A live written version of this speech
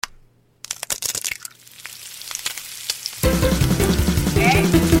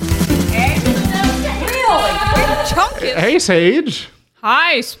Really? Chunky. Hey, Sage.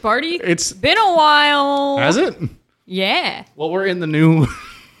 Hi, Sparty. It's been a while. Has it? Yeah. Well, we're in the new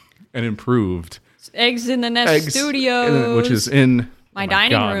and improved Eggs in the Nest Studios, which is in my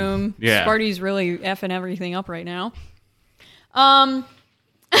dining God. room. Yeah. Sparty's really effing everything up right now.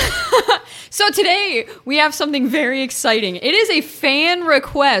 So today we have something very exciting. It is a fan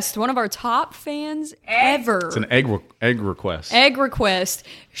request. One of our top fans ever. It's an egg request. Egg request.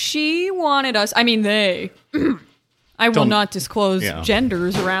 She wanted us. I mean, they. I will not disclose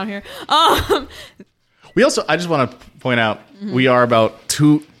genders around here. We also. I just want to point out we are about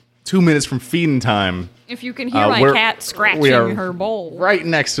 2 minutes from feeding time. If you can hear my cat scratching her bowl, right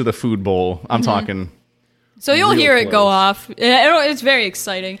next to the food bowl. I'm talking. So you'll hear it go off. It's very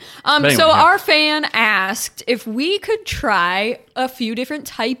exciting. Anyway, so our fan asked if we could try a few different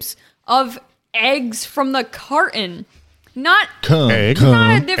types of eggs from the carton. Not a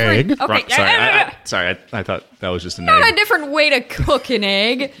different. Egg? Okay. Sorry, I thought that was just an Not egg. a different way to cook an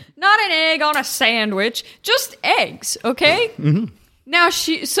egg. Not an egg on a sandwich. Just eggs. Okay. Mm-hmm. Now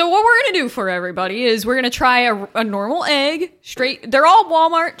So what we're gonna do for everybody is we're gonna try a normal egg. They're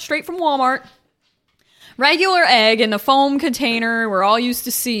all straight from Walmart. Regular egg in the foam container we're all used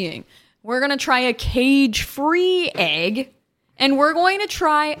to seeing. We're going to try a cage-free egg, and we're going to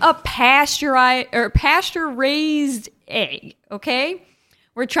try a pasture-raised egg, okay?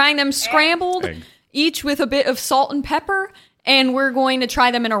 We're trying them scrambled, each with a bit of salt and pepper, and we're going to try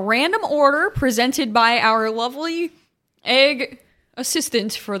them in a random order presented by our lovely egg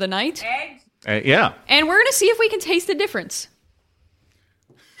assistant for the night. Yeah. And we're going to see if we can taste the difference.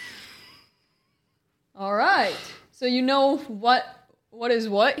 All right. So you know what is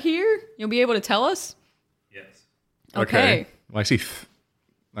what here? You'll be able to tell us? Yes. Okay. Well, I see.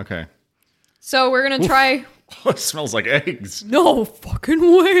 Okay. So we're going to try... It smells like eggs. No fucking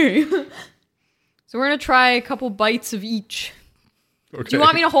way. So we're going to try a couple bites of each. Okay. Do you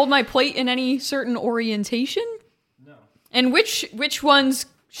want me to hold my plate in any certain orientation? No. And which ones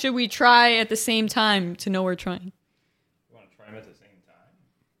should we try at the same time to know we're trying? You want to try them at the same time?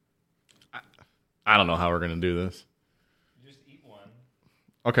 I don't know how we're going to do this. You just eat one.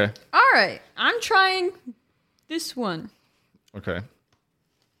 Okay. All right. I'm trying this one. Okay.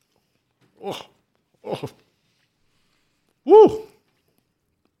 Oh. Woo!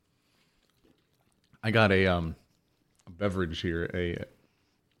 I got a beverage here.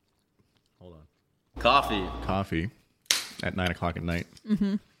 Hold on. Coffee at 9:00 at night.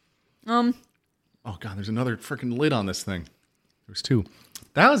 Mm-hmm. Oh God, there's another freaking lid on this thing. There's 2.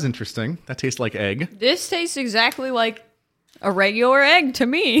 That was interesting. That tastes like egg. This tastes exactly like a regular egg to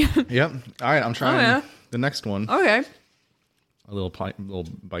me. Yep. All right, I'm trying the next one. Okay. A little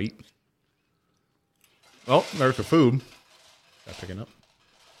bite. Oh, there's the food. Got picking up.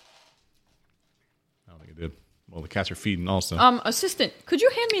 I don't think it did. Well, the cats are feeding also. Assistant, could you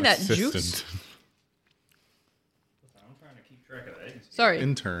hand me that juice? I'm trying to keep track of the eggs. Sorry.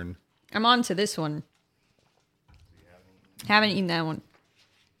 Intern. I'm on to this one. Haven't eaten that one.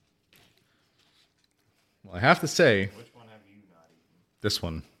 Well, I have to say, Which one have you not eaten? this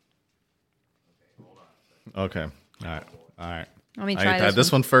one. Okay, hold on. Okay. All right. Let me I try tried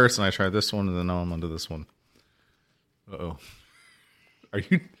this one first, and I tried this one, and then now I'm onto this one. Uh-oh.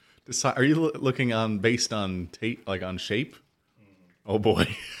 Are you looking on based on on shape? Oh boy.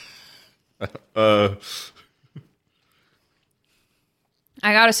 I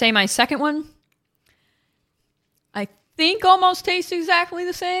gotta say, my second one, I think almost tastes exactly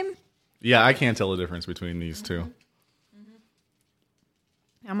the same. Yeah, I can't tell the difference between these two.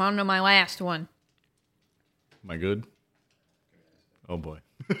 I'm on to my last one. Am I good? Oh boy.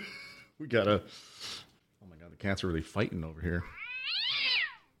 We gotta... Oh my God, the cats are really fighting over here.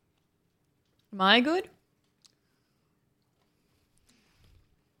 Am I good?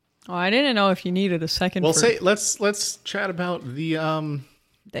 Oh, I didn't know if you needed a second. Well, let's chat about the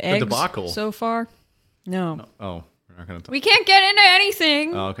eggs debacle so far. No. Oh, we're not gonna talk. We can't get into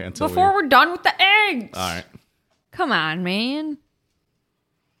anything before we're done with the eggs. All right. Come on, man.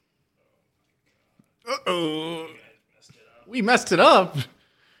 Uh-oh. We messed it up.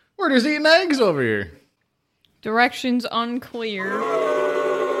 We're just eating eggs over here. Directions unclear.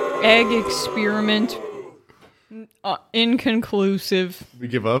 Egg experiment inconclusive. We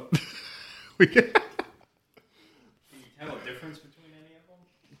give up. Can you tell a difference between any of them?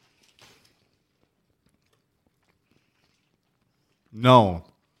 No.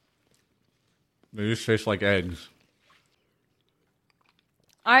 They just taste like eggs.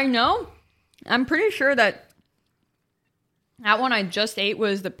 I know. I'm pretty sure that one I just ate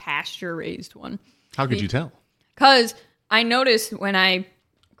was the pasture-raised one. How could you tell? Because I noticed when I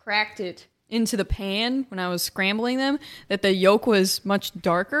cracked it into the pan when I was scrambling them that the yolk was much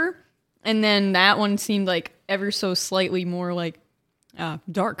darker, and then that one seemed like ever so slightly more like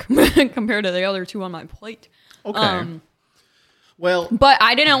dark compared to the other two on my plate. Okay. Well, But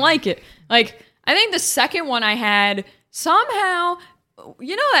I didn't like it. Like, I think the second one I had, somehow,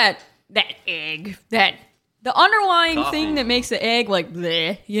 you know that egg, that the underlying thing that makes the egg like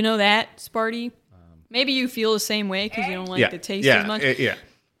bleh, you know that, Sparty? Maybe you feel the same way because you don't like the taste as much. Yeah.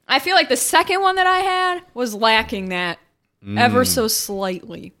 I feel like the second one that I had was lacking that ever so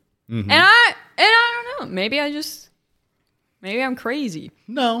slightly. And I don't know. Maybe I'm crazy.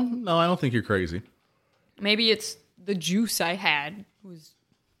 No, I don't think you're crazy. Maybe it's the juice I had was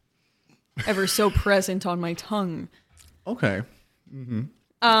ever so present on my tongue. Okay.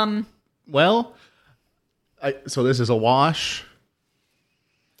 Well, so this is a wash.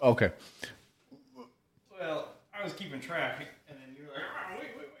 Okay. Well, I was keeping track, and then you were like, oh, wait,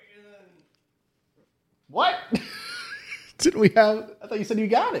 and then... What? Didn't we have... I thought you said you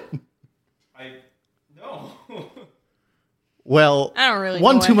got it. No. Well, I don't really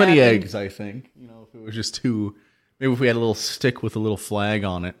one know too what many happened. eggs, I think. You know, if it was just two... Maybe if we had a little stick with a little flag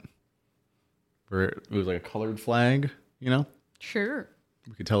on it. Or it was like a colored flag, you know? Sure.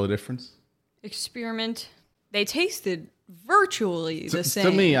 We could tell the difference. Experiment. They tasted virtually the same.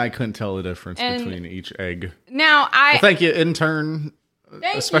 To me, I couldn't tell the difference And- between each egg. Now, Well, thank you, intern.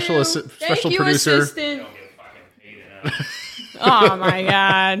 Thank a special you. special Thank you, producer. assistant. Don't get fucking paid enough. Oh my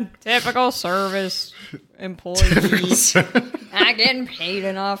god. Typical service employee. Not getting paid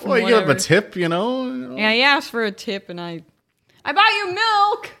enough. Well, and you give him a whatever. tip, you know? Yeah, he asked for a tip and I bought you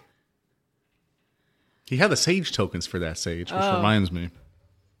milk. He had the sage tokens for that sage, which Oh. reminds me.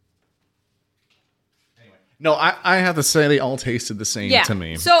 No, I have to say they all tasted the same Yeah. to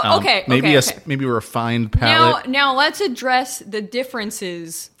me. So, okay, maybe okay. maybe a refined palate. Now let's address the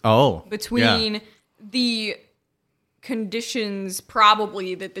differences between the conditions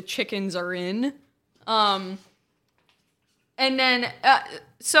probably that the chickens are in. And then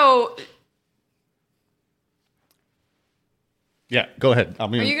so Yeah, go ahead. are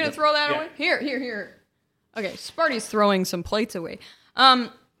you gonna throw that away? Here. Okay, Sparty's throwing some plates away.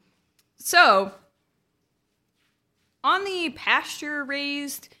 So on the pasture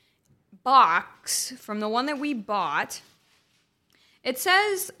raised box from the one that we bought, it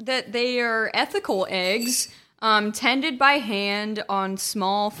says that they are ethical eggs tended by hand on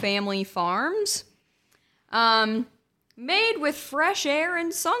small family farms. Made with fresh air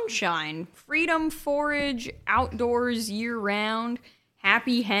and sunshine, freedom forage, outdoors year round,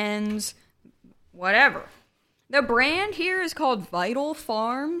 happy hens, whatever. The brand here is called Vital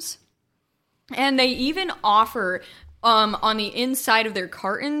Farms, and they even offer on the inside of their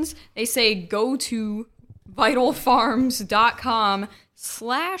cartons, they say go to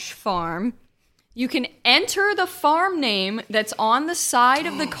vitalfarms.com/farm. You can enter the farm name that's on the side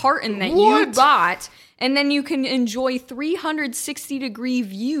of the carton that you What? bought, and then you can enjoy 360-degree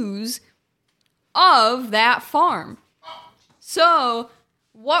views of that farm. So,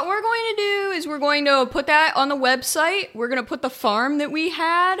 what we're going to do is we're going to put that on the website. We're going to put the farm that we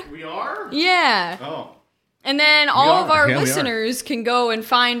had. We are? Yeah. Oh. And then all of are. our Yeah, we are. listeners can go and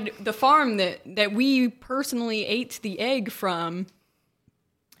find the farm that we personally ate the egg from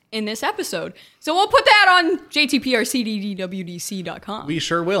in this episode. So we'll put that on jtprcddwdc.com We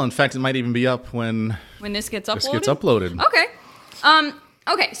sure will. In fact, it might even be up when when this gets uploaded. this gets uploaded. Okay.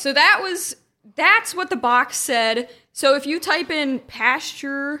 Okay, so that's what the box said. So if you type in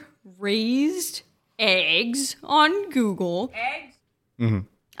pasture raised eggs on Google,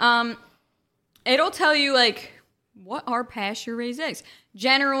 it'll tell you like what are pasture raised eggs.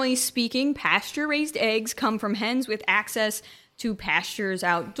 Generally speaking, pasture raised eggs come from hens with access to pastures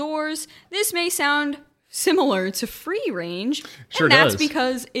outdoors. This may sound similar to free range, Sure and that's does.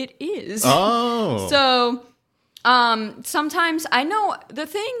 because it is. Oh. So, sometimes I know the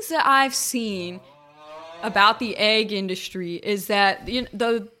things that I've seen about the egg industry is that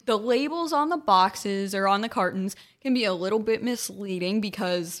the labels on the boxes or on the cartons can be a little bit misleading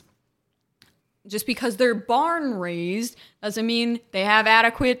because just because they're barn raised doesn't mean they have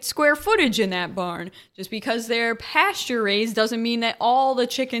adequate square footage in that barn. Just because they're pasture raised doesn't mean that all the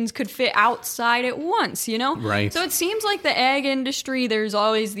chickens could fit outside at once, you know? Right. So it seems like the egg industry, there's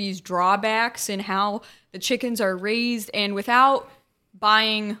always these drawbacks in how the chickens are raised, and without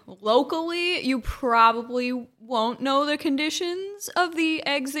buying locally, you probably won't know the conditions of the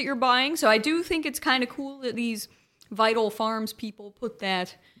eggs that you're buying. So I do think it's kind of cool that these Vital Farms people put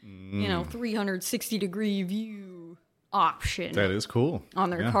that, 360-degree view option That is cool.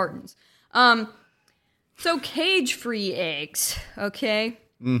 on their Yeah. cartons. So cage-free eggs, okay?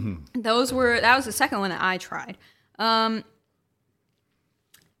 Mm-hmm. That was the second one that I tried. Unknown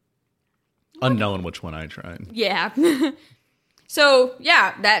which one I tried. Yeah. So,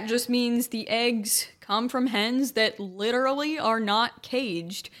 yeah, that just means the eggs come from hens that literally are not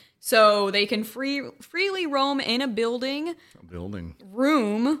caged. So they can freely roam in a building,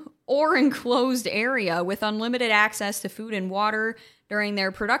 room, or enclosed area with unlimited access to food and water during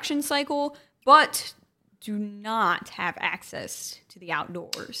their production cycle, but do not have access to the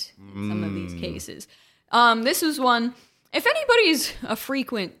outdoors in some of these cases. This is one, if anybody's a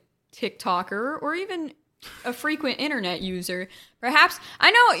frequent TikToker or even a frequent internet user, perhaps,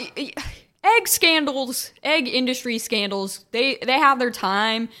 I know egg industry scandals, they have their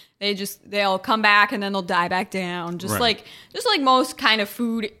time. They'll come back and then they'll die back down, just like most kind of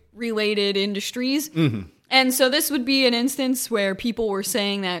food related industries. Mm-hmm. And so this would be an instance where people were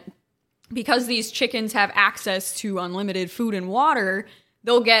saying that because these chickens have access to unlimited food and water,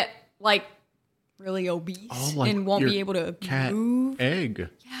 they'll get like really obese and won't be able to move. Egg.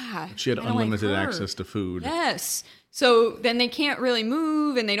 Yeah. She had unlimited access to food. Yes. So then they can't really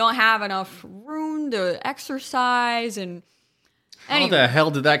move and they don't have enough room to exercise. And how the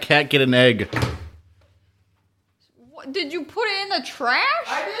hell did that cat get an egg? What, did you put it in the trash?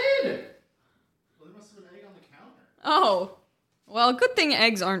 I did. Well, there must have been an egg on the counter. Oh. Well, good thing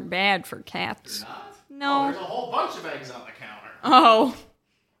eggs aren't bad for cats. They're not? No. Oh, there's a whole bunch of eggs on the counter. Oh.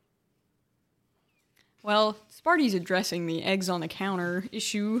 Well, Sparty's addressing the eggs on the counter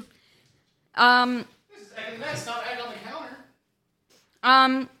issue. This is egg in the nest, not egg on the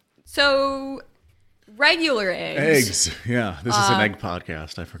counter. So regular eggs. Eggs. Yeah, this is an egg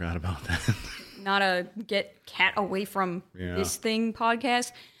podcast. I forgot about that. Not a get cat away from this thing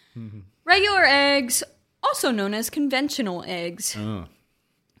podcast. Mm-hmm. Regular eggs, also known as conventional eggs,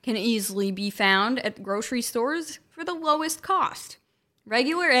 can easily be found at grocery stores for the lowest cost.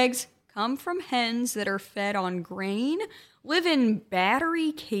 Regular eggs come from hens that are fed on grain, live in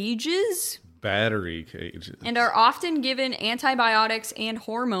battery cages, and are often given antibiotics and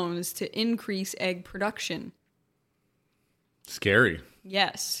hormones to increase egg production. Scary.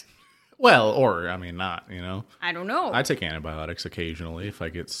 Yes. Well, or, I mean, not, you know. I don't know. I take antibiotics occasionally if I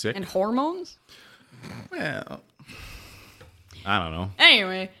get sick. And hormones? Well, I don't know.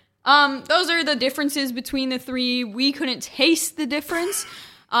 Anyway, those are the differences between the three. We couldn't taste the difference.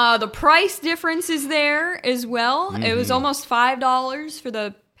 The price difference is there as well. Mm-hmm. It was almost $5 for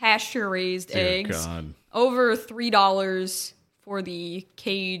the pasture-raised eggs. God. Over $3 for the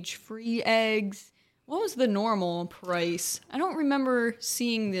cage-free eggs. What was the normal price? I don't remember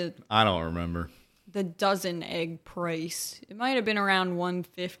seeing I don't remember. The dozen egg price. It might have been around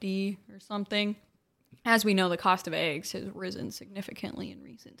 $1.50 or something. As we know, the cost of eggs has risen significantly in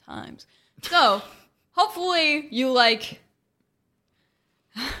recent times. So, hopefully you like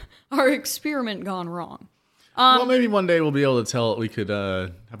our experiment gone wrong. Well, maybe one day we'll be able to tell it we could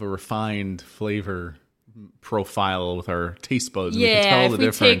have a refined flavor profile with our taste buds. Yeah, we can tell if the we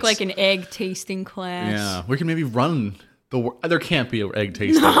difference. take like an egg tasting class. Yeah, we can maybe run there can't be an egg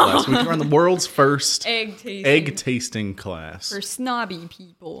tasting class. We can run the world's first egg tasting class. For snobby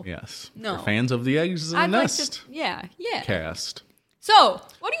people. Yes. No. For fans of the Eggs in the Nest. Yeah. Cast. So,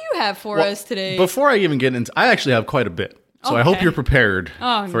 what do you have for us today? Before I even get into, I actually have quite a bit. So I hope you're prepared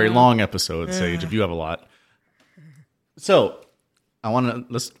for a long episode, Sage, if you have a lot. So, I want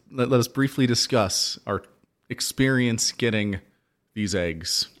to let us briefly discuss our experience getting these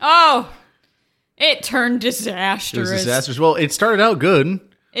eggs. Oh, it turned disastrous. It was disastrous. Well, it started out good.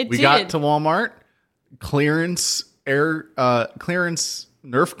 We got to Walmart, clearance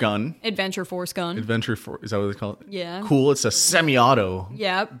Nerf gun. Adventure Force gun. Is that what they call it? Yeah. Cool. It's a semi-auto.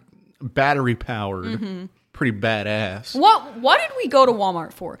 Yep. Battery powered. Mm-hmm. Pretty badass. What did we go to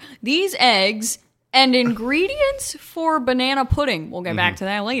Walmart for? These eggs and ingredients for banana pudding. We'll get back to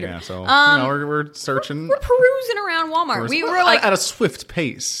that later. Yeah, so we're searching. We're perusing around Walmart. We were like at a swift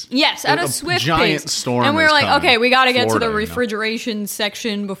pace. Yes, at a swift giant pace. Storm and we were like, coming. okay, we got to get to the Florida, refrigeration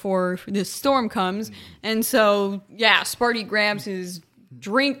section before this storm comes. And so, yeah, Sparty grabs his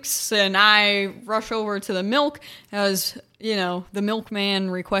drinks and I rush over to the milk as, the milkman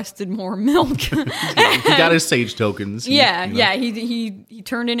requested more milk. He got his Sage tokens. He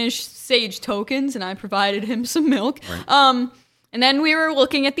turned in his Sage tokens and I provided him some milk. Right. And then we were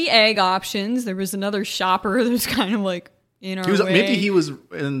looking at the egg options. There was another shopper that was kind of like, in our He was, way. maybe he was had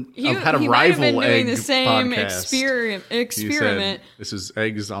a he might have been rival doing egg the same podcast. experiment. He said, "This is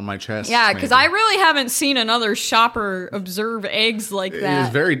eggs on my chest." Yeah, because maybe. I really haven't seen another shopper observe eggs like It that. was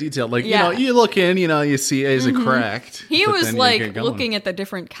very detailed. Like, Yeah. you look in, you see, is it cracked? He But was then you like get going. looking at the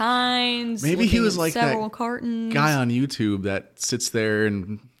different kinds. Maybe he looking was at like several that cartons. guy on YouTube that sits there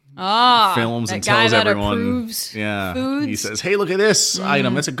and Ah, films that and guy tells that everyone. approves Yeah. foods. He says, "Hey, look at this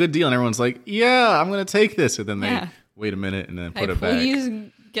item. It's a good deal." And everyone's like, "Yeah, I'm going to take this." And then they Yeah. wait a minute and then Hey, put it back. please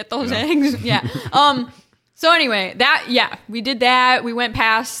get those eggs. Yeah. So anyway, we did that. We went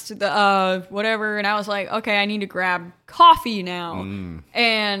past the whatever, and I was like, okay, I need to grab coffee now.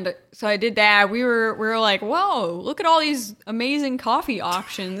 And so I did that. We were like, whoa, look at all these amazing coffee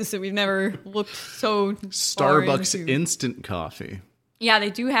options that we've never looked so far Starbucks into. instant coffee. Yeah,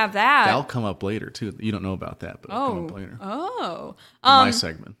 they do have that. That'll come up later too. You don't know about that, but it'll come up later. Oh. In my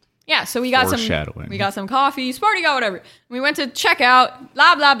segment. Yeah, so we got Foreshadowing. we got some coffee. Sparty got whatever. We went to checkout.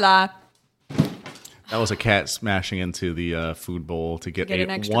 Blah blah blah. That was a cat smashing into the food bowl to get, Get an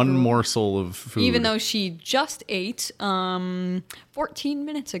extra one gruel. morsel of food. Even though she just ate 14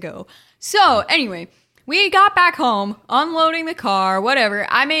 minutes ago. So anyway, we got back home, unloading the car, whatever.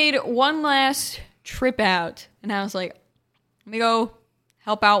 I made one last trip out, and I was like, let me go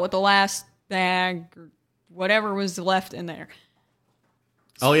help out with the last bag or whatever was left in there.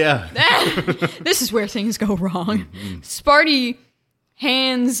 Oh yeah, This is where things go wrong. Sparty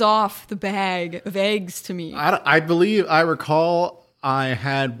hands off the bag of eggs to me. I recall I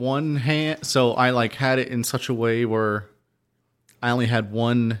had one hand, so I like had it in such a way where I only had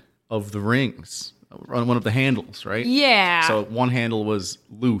one of the rings on one of the handles, right? Yeah. So one handle was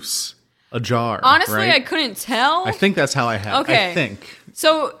loose, ajar. Honestly, right? I couldn't tell. I think that's how I had. Okay. I think.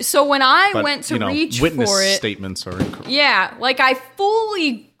 So when I But, went to reach witness for it, statements are incorrect. yeah, like I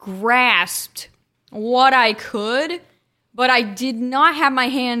fully grasped what I could, but I did not have my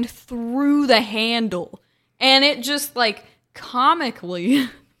hand through the handle. And it just like comically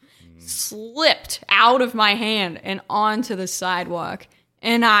slipped out of my hand and onto the sidewalk.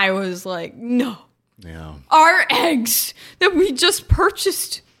 And I was like, no, Yeah. our eggs that we just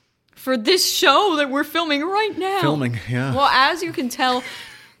purchased for this show that we're filming right now. Filming, yeah. Well, as you can tell,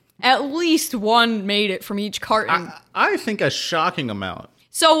 at least one made it from each carton. I think a shocking amount.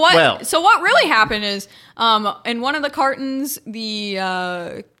 So what? Well- So what really happened is, in one of the cartons,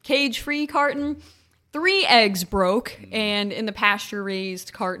 the cage-free carton, 3 eggs broke, and in the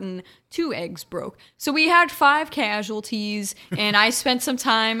pasture-raised carton, 2 eggs broke. So we had 5 casualties, and I spent some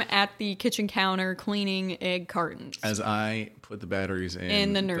time at the kitchen counter cleaning egg cartons As I put the batteries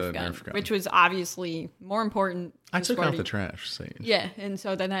in the Nerf gun, which was obviously more important. I to took out Sparty. the trash, Sage. Yeah, and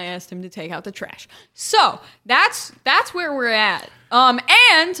so then I asked him to take out the trash. So that's where we're at.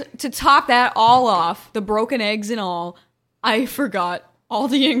 And to top that all off, the broken eggs and all, I forgot all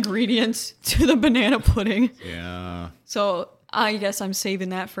the ingredients to the banana pudding. Yeah. So I guess I'm saving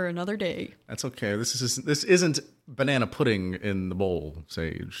that for another day. That's okay. This isn't banana pudding in the bowl,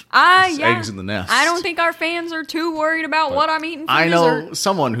 Sage. It's Yeah. eggs in the nest. I don't think our fans are too worried about what I'm eating for I dessert. know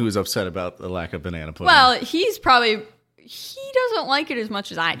someone who's upset about the lack of banana pudding. Well, he doesn't like it as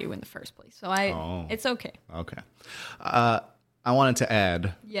much as I do in the first place. So it's okay. Okay. I wanted to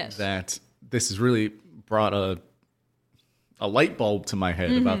add Yes. that this has really brought a light bulb to my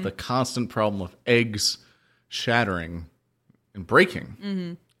head about the constant problem of eggs shattering and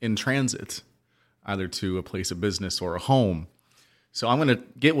breaking in transit, either to a place of business or a home. So I'm going to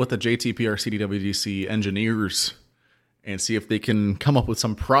get with the JTPR CDWDC engineers and see if they can come up with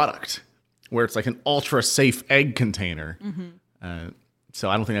some product where it's like an ultra safe egg container. So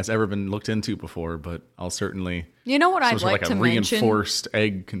I don't think that's ever been looked into before, but I'll certainly. You know what I'd sort of like like to a mention? reinforced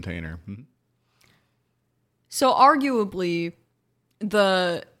egg container. So arguably,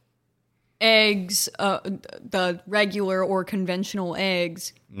 the eggs, the regular or conventional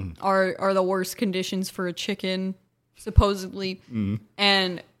eggs, are the worst conditions for a chicken, supposedly,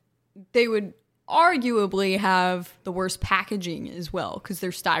 and they would arguably have the worst packaging as well because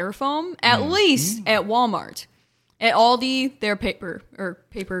they're styrofoam. At least at Walmart, at Aldi, they're paper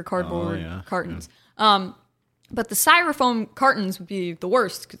cardboard cartons. But the styrofoam cartons would be the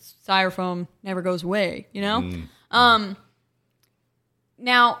worst because styrofoam never goes away, you know?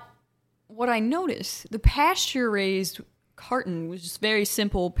 Now, what I noticed, the pasture-raised carton was just very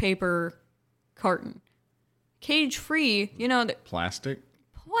simple paper carton. Cage-free, you know, Plastic?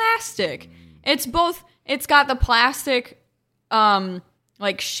 plastic. It's both, it's got the plastic,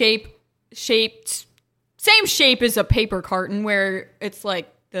 like shaped, same shape as a paper carton where it's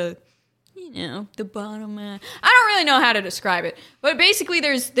like the the bottom. I don't really know how to describe it, but basically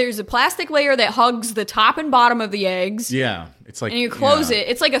there's a plastic layer that hugs the top and bottom of the eggs. Yeah, it's like, and you close it.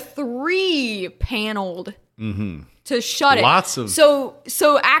 It's like a 3-paneled to shut it. Lots of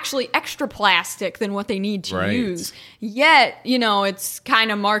so actually extra plastic than what they need to use. Yet, it's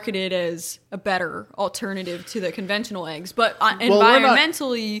kind of marketed as a better alternative to the conventional eggs, but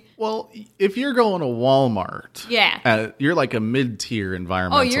environmentally. If you're going to Walmart, you're like a mid-tier environmentalist.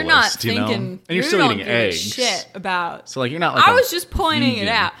 Oh, you're not thinking, and you're still eating eggs. Shit about. So like you're not like. I was just pointing it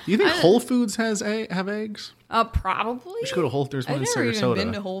out. Do you think Whole Foods have eggs? Probably. You should go to Whole. There's one in Sarasota. I've never even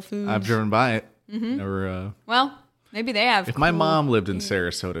been to Whole Foods. I've driven by it. Never. Well, maybe they have. If my mom lived in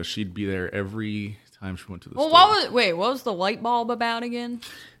Sarasota, she'd be there every time she went to the store. What was the light bulb about again?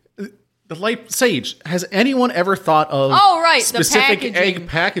 The light Sage. Has anyone ever thought of specific egg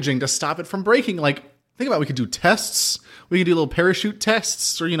packaging to stop it from breaking? Like, think about it. We could do tests. We could do little parachute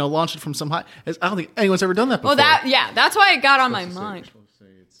tests, or launch it from some high. I don't think anyone's ever done that before. That's why it got on my mind.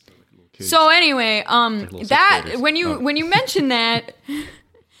 So anyway, that when you mentioned that.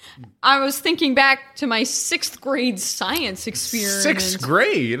 I was thinking back to my 6th grade science experiment. 6th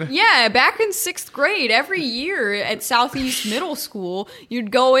grade? Yeah, back in 6th grade, every year at Southeast Middle School,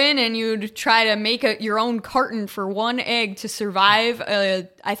 you'd go in and you'd try to make your own carton for one egg to survive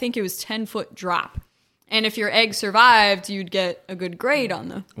I think it was 10-foot drop. And if your egg survived, you'd get a good grade on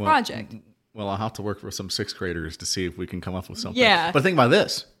the project. Well, I'll have to work with some 6th graders to see if we can come up with something. Yeah. But think about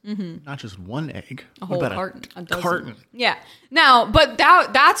this. Not just one egg. A whole carton. A carton. Yeah. Now, but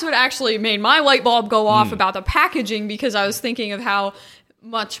that's what actually made my light bulb go off about the packaging, because I was thinking of how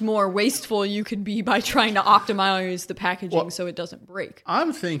much more wasteful you could be by trying to optimize the packaging so it doesn't break.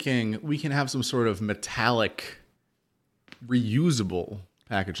 I'm thinking we can have some sort of metallic, reusable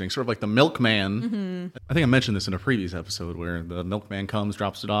packaging, sort of like the Milkman. I think I mentioned this in a previous episode where the Milkman comes,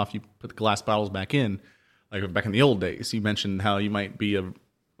 drops it off, you put the glass bottles back in, like back in the old days. You mentioned how you might be an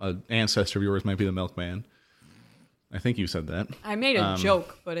ancestor of yours might be the Milkman. I think you said that. I made a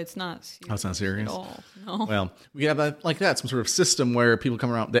joke, but it's not serious. That's not serious? At all. No. Well, we have some sort of system where people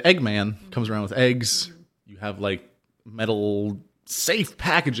come around. The Eggman comes around with eggs. You have like metal safe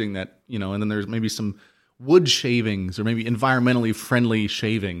packaging that, and then there's maybe some wood shavings or maybe environmentally friendly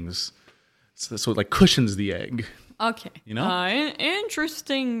shavings. So it like cushions the egg. Okay.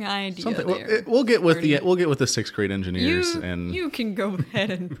 Interesting idea. There. We'll get with the 6th grade engineers, and you can go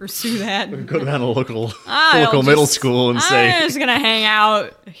ahead and pursue that. Go down to a local middle school and say, I'm just gonna hang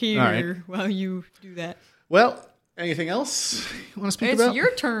out here while you do that. Well, anything else you want to speak about? It's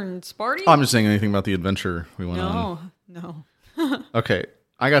your turn, Sparty. Oh, I'm just saying anything about the adventure we went on. No. Okay,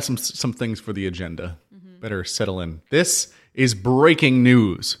 I got some things for the agenda. Better settle in. This is breaking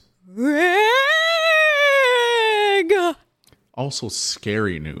news. Egg. Also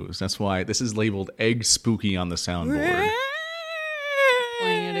scary news. That's why this is labeled Egg Spooky on the soundboard.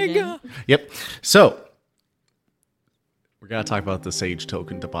 Playing it again. Yep. So, we're going to talk about the Sage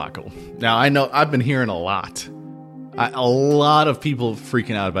Token debacle. Now, I know I've been hearing a lot of people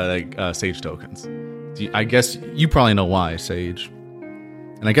freaking out about Sage Tokens. I guess you probably know why, Sage.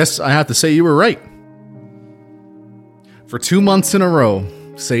 And I guess I have to say you were right. For 2 months in a row,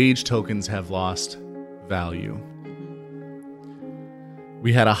 Sage tokens have lost value.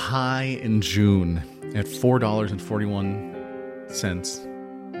 We had a high in June at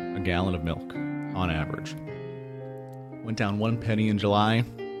 $4.41 a gallon of milk on average. Went down 1 penny in July.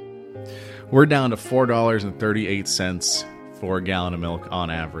 We're down to $4.38 for a gallon of milk on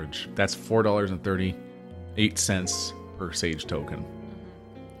average. That's $4.38 per Sage token.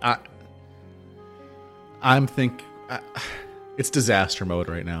 I'm thinking it's disaster mode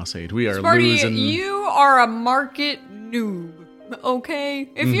right now, Sage. We are losing. You are a market noob, okay?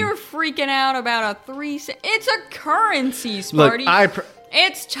 If you're freaking out about a 3 cent, it's a currency, Sparty. Look,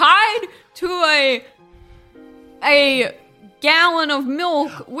 it's tied to a gallon of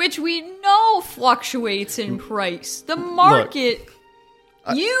milk, which we know fluctuates in price. The market.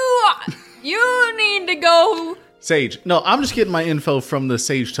 Look, you need to go. Sage. No, I'm just getting my info from the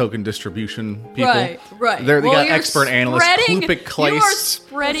Sage token distribution people. Right. They got expert analysts. You are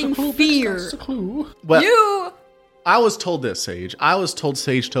spreading fear. Well, I was told this, Sage. I was told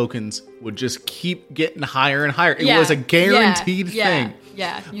Sage tokens would just keep getting higher and higher. It was a guaranteed thing.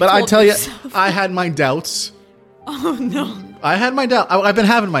 Yeah. But I tell you, I had my doubts. Oh no. I had my doubt. I've been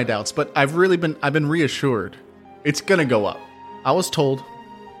having my doubts, but I've been reassured. It's gonna go up. I was told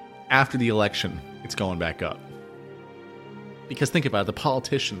after the election, it's going back up. Because think about it, the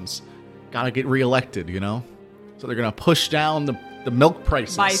politicians got to get reelected, So they're going to push down the milk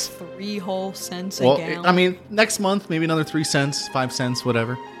prices. By 3 whole cents a gallon. I mean, next month, maybe another 3 cents, 5 cents,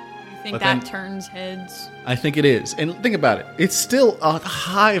 whatever. You think that turns heads? I think it is. And think about it. It's still a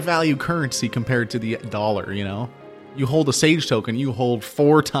high value currency compared to the dollar, you know? You hold a Sage token, you hold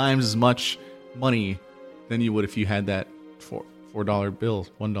 4 times as much money than you would if you had that $4 bill,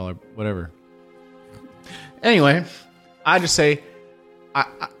 $1, whatever. Anyway, I just say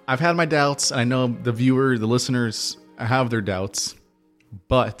I've had my doubts, and I know the viewer, the listeners have their doubts,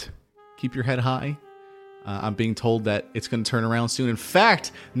 but keep your head high. I'm being told that it's going to turn around soon. In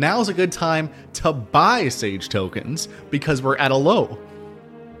fact, now's a good time to buy Sage tokens because we're at a low.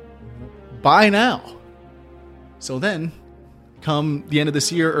 Buy now. So then, come the end of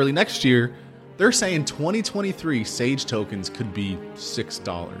this year, early next year, they're saying 2023 Sage tokens could be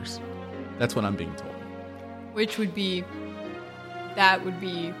 $6. That's what I'm being told. That would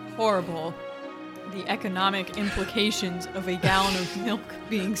be horrible. The economic implications of a gallon of milk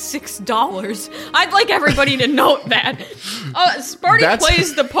being $6. I'd like everybody to note that. Sparty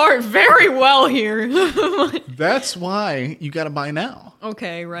plays the part very well here. That's why you got to buy now.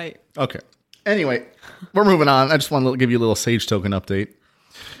 Okay, right. Okay. Anyway, we're moving on. I just want to give you a little Sage token update.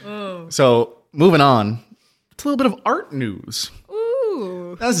 Oh. So, moving on. It's a little bit of art news.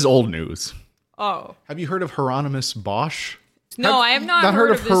 Ooh. This is old news. Oh. Have you heard of Hieronymus Bosch? No, I have not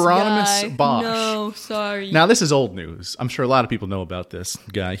heard of this Hieronymus guy. Bosch. No, sorry. Now, this is old news. I'm sure a lot of people know about this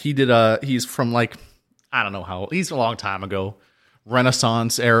guy. He's from I don't know how, he's a long time ago.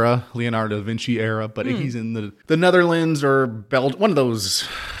 Renaissance era, Leonardo da Vinci era, but he's in the Netherlands or Belgium, one of those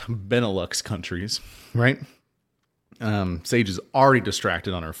Benelux countries, right? Sage is already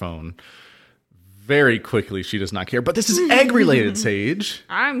distracted on her phone. Very quickly, she does not care. But this is egg-related, Sage.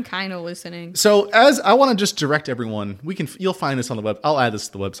 I'm kind of listening. So, as I want to just direct everyone, you'll find this on the web. I'll add this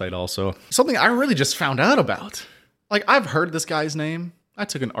to the website also. Something I really just found out about. Like, I've heard this guy's name. I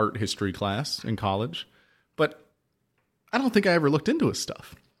took an art history class in college, but I don't think I ever looked into his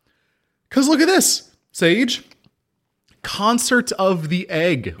stuff. Because look at this, Sage. Concert of the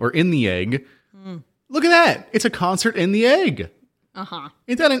Egg, or in the Egg. Look at that. It's a concert in the egg. Uh-huh.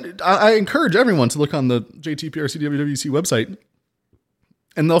 I encourage everyone to look on the JTPRCWWC website,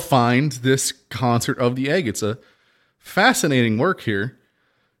 and they'll find this concert of the egg. It's a fascinating work here.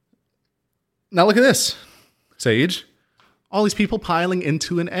 Now look at this, Sage. All these people piling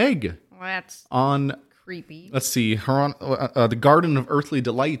into an egg. Well, that's on creepy. Let's see. The Garden of Earthly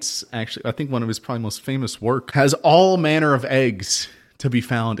Delights, actually, I think one of his probably most famous work, has all manner of eggs to be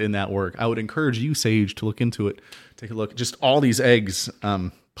found in that work. I would encourage you, Sage, to look into it. Take a look. Just all these eggs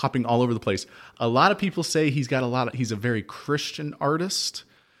popping all over the place. A lot of people say he's a very Christian artist,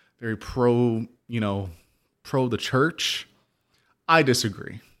 very pro the church. I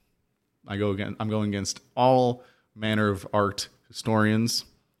disagree. I'm going against all manner of art historians.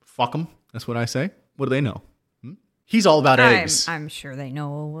 Fuck them. That's what I say. What do they know? He's all about eggs. I'm sure they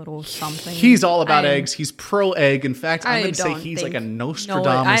know a little something. He's all about eggs. He's pro-egg. In fact, I'm going to say he's like a Nostradamus.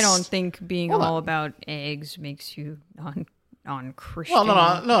 No, I don't think being all about eggs makes you non-Christian. Well,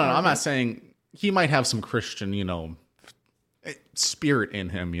 no. I'm not saying he might have some Christian, spirit in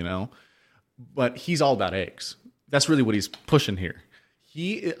him, but he's all about eggs. That's really what he's pushing here.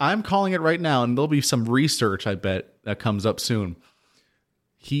 I'm calling it right now, and there'll be some research, I bet, that comes up soon.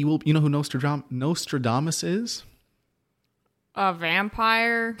 He will. You know who Nostradamus is? A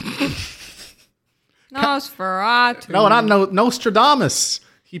vampire? Nosferatu. No, not Nostradamus.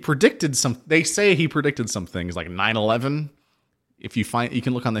 He predicted they say he predicted some things like 9/11. If you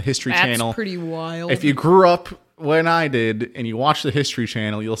can look on the History Channel. That's pretty wild. If you grew up when I did and you watch the History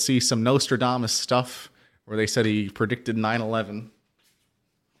Channel, you'll see some Nostradamus stuff where they said he predicted 9/11.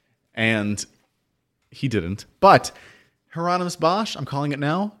 And he didn't. But Hieronymus Bosch, I'm calling it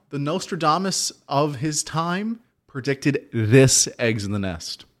now, the Nostradamus of his time, predicted this eggs in the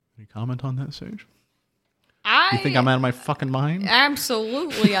nest. Any comment on that, Sage? You think I'm out of my fucking mind?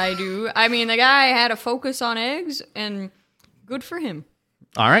 Absolutely, I do. I mean, the guy had a focus on eggs, and good for him.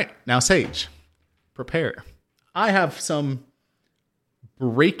 All right. Now, Sage, prepare. I have some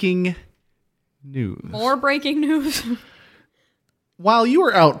breaking news. More breaking news? While you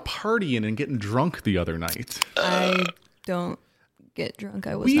were out partying and getting drunk the other night. I don't get drunk.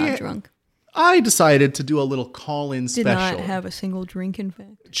 I was not drunk. I decided to do a little call-in special. Did not have a single drink, in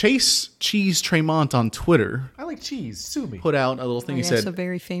fact. Chase Cheese Tremont on Twitter. I like cheese. Sue me. Put out a little thing. He said, a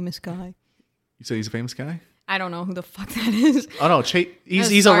very famous guy. You said he's a famous guy? I don't know who the fuck that is. Oh no,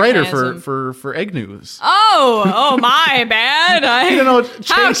 he's a writer for Egg News. Oh, my bad. You don't know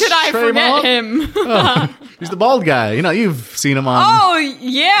how could I forget him? He's the bald guy. You've seen him on. Oh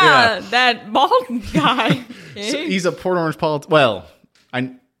yeah. That bald guy. So he's a Port Orange politician. Well,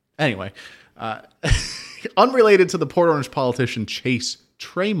 anyway, unrelated to the Port Orange politician Chase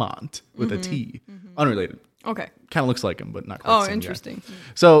Tremont with a T. Unrelated. Okay. Kind of looks like him, but not quite. Oh, the same interesting. guy.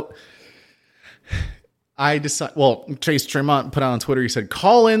 So I decided. Well, Chase Tremont put out on Twitter. He said,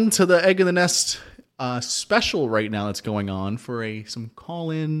 "Call in to the Egg in the Nest special right now that's going on for some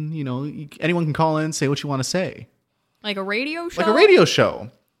call in. You know, anyone can call in, say what you want to say, Like a radio show? like a radio show."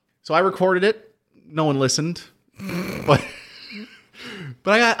 So I recorded it. No one listened, but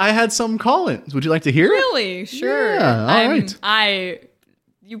I had some call-ins. Would you like to hear it? Really? Sure. Yeah, all right.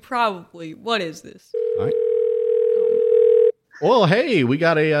 You probably, what is this? All right. Well, hey, we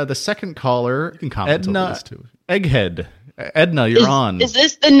got the second caller. You can comment over this too. Egghead. Edna, you're on. Is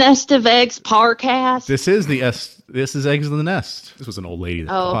this the Nest of Eggs podcast? This is This is Eggs in the Nest. This was an old lady.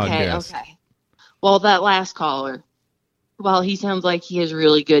 Podcast. Okay. Well, that last caller, well, he sounds like he has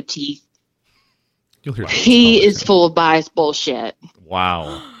really good teeth. You'll hear. He is full of biased bullshit.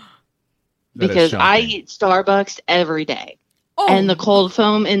 Wow. That because I eat Starbucks every day. Oh. And the cold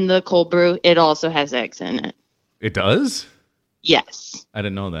foam in the cold brew, it also has eggs in it. It does? Yes. I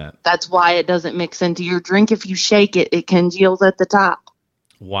didn't know that. That's why it doesn't mix into your drink. If you shake it, it congeals at the top.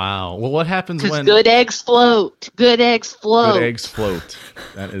 Wow. Well, what happens when... good eggs float. Good eggs float. Good eggs float.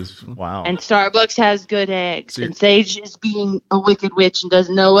 That is... Wow. And Starbucks has good eggs. And Sage is being a wicked witch and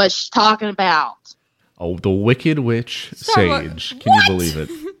doesn't know what she's talking about. Oh, the Wicked Witch Sage. Can you believe it?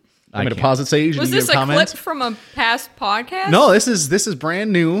 I'm going to pause it, Sage. Was this a clip from a past podcast? No, this is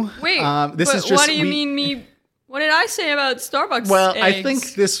brand new. Wait, this is just, what do you mean me... What did I say about Starbucks Well, eggs? I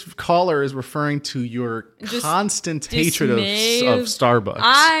think this caller is referring to your constant hatred of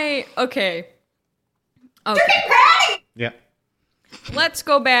Starbucks. Okay. Yeah. Let's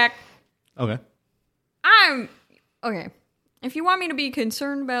go back. Okay. Okay. If you want me to be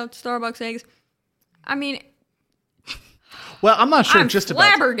concerned about Starbucks eggs, I mean... Well, I'm not sure I'm just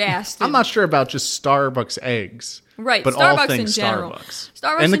flabbergasted. I'm not sure about just Starbucks eggs. Right, but Starbucks all things in general.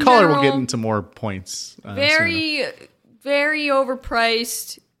 Starbucks. And the caller will get into more points. Very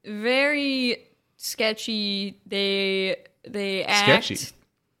overpriced, very sketchy. They act sketchy.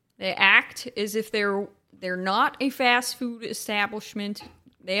 They act as if they're not a fast food establishment.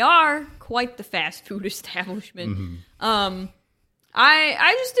 They are quite the fast food establishment. Mm-hmm.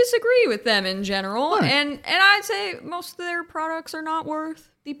 I just disagree with them in general, Right. and I'd say most of their products are not worth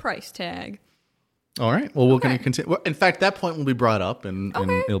the price tag. All right. Well, we're going to continue. Well, in fact, that point will be brought up and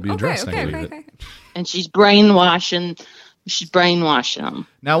it'll be addressed. I believe it. And she's brainwashing them.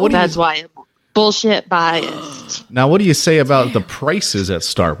 Now, That's why bullshit biased. Now, what do you say about the prices at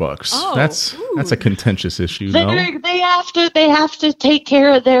Starbucks? Oh, that's a contentious issue. No? They have to take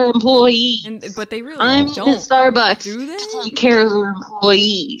care of their employees. But they really I'm don't. in Starbucks Do they? to take care of their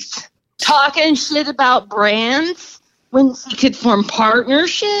employees. Talking shit about brands when she could form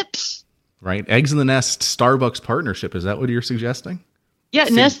partnerships. Right? Eggs in the Nest Starbucks partnership. Is that what you're suggesting? Yeah,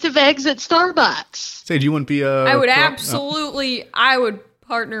 Nest of Eggs at Starbucks. Sage, you wouldn't be a... I would absolutely... I would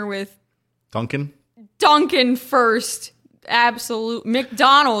partner with Dunkin'? Dunkin' first. Absolute.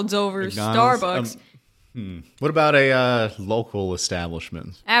 McDonald's over Starbucks. What about a local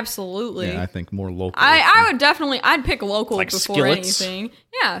establishment? Absolutely. Yeah, I think more local. I would definitely... I'd pick local Like before Skillets? anything.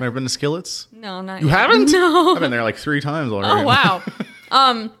 Yeah. Ever been to Skillets? No, not You yet. haven't? No. I've been there like 3 times already. Oh, wow.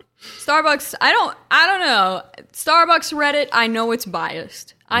 Starbucks, I don't know. Starbucks Reddit, I know it's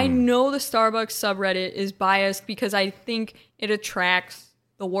biased. I know the Starbucks subreddit is biased because I think it attracts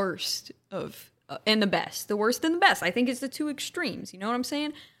the worst of and the best. The worst and the best. I think it's the two extremes. You know what I'm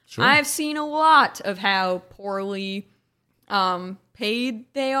saying? Sure. I've seen a lot of how poorly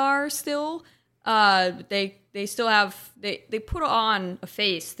paid they are still. They still have they put on a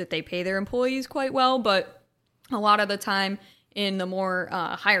face that they pay their employees quite well, but a lot of the time in the more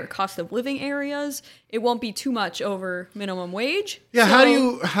higher cost of living areas, it won't be too much over minimum wage. Yeah,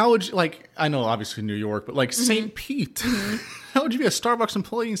 So- how would you, like, I know obviously New York, but like St. Pete, how would you be a Starbucks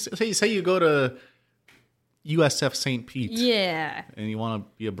employee? And say you go to USF St. Pete. Yeah. And you want to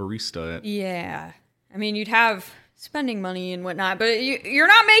be a barista. Yeah. I mean, you'd have spending money and whatnot, but you're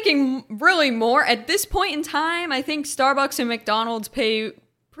not making really more. At this point in time, I think Starbucks and McDonald's pay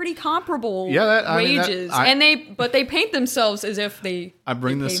pretty comparable wages. But they paint themselves as if they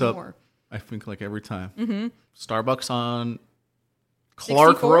bring they this pay up, more. I think, like every time. Starbucks on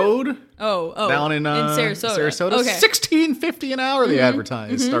Clark 64? Road. Oh, down in Sarasota. Okay. $16.50 an hour they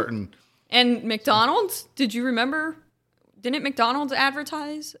advertise starting. And McDonald's, did you remember? Didn't McDonald's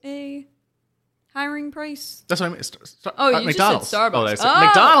advertise a hiring price? That's what I mean. You McDonald's. just said Starbucks. Oh, that's it.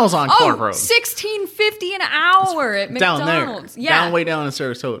 McDonald's on Clark Road. $16.50 an hour at McDonald's. Down there. Way down in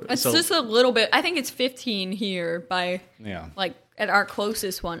Sarasota. It's just a little bit. I think it's 15 here by yeah. like at our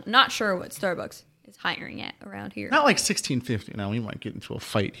closest one. I'm not sure what Starbucks is hiring at around here. Not like $16.50. Now we might get into a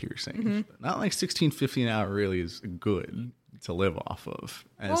fight here, saying not like $16.50 an hour really is good to live off of.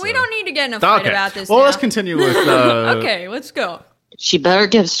 Well, we don't need to get in a fight about this. Well, now. let's continue with. Okay, let's go. She better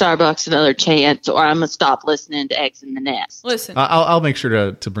give Starbucks another chance, or I'm gonna stop listening to Eggs in the Nest. Listen, I'll make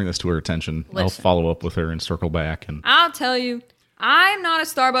sure to bring this to her attention. I'll Listen. follow up with her and circle back. And I'll tell you, I'm not a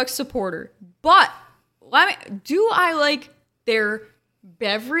Starbucks supporter, but do I like their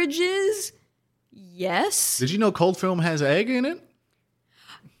beverages? Yes. did you know cold foam has egg in it?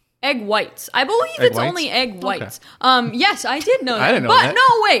 Egg whites. I believe Egg it's whites? only egg Okay. whites. Yes, I did know that. I didn't know but that. no,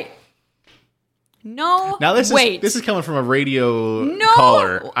 wait. No, Now this wait. is coming from a radio No,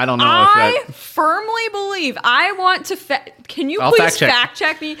 caller. I don't know I if that. firmly believe. I want to. Can you I'll please fact check. fact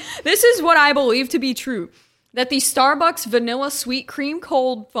check me? This is what I believe to be true. That the Starbucks vanilla sweet cream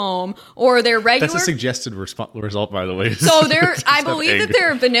cold foam or their regular. That's a suggested result, by the way. So Just I have believe egg.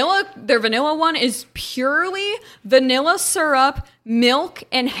 that their vanilla one is purely vanilla syrup, milk,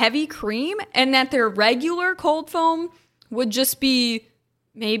 and heavy cream, and that their regular cold foam would just be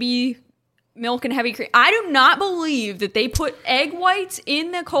maybe milk and heavy cream. I do not believe that they put egg whites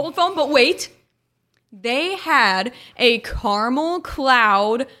in the cold foam, but wait. They had a caramel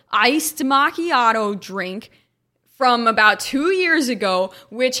cloud iced macchiato drink from about 2 years ago,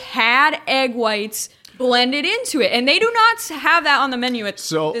 which had egg whites blended into it. And they do not have that on the menu at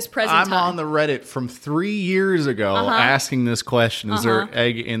this present I'm time. on the Reddit from 3 years ago asking this question. Is there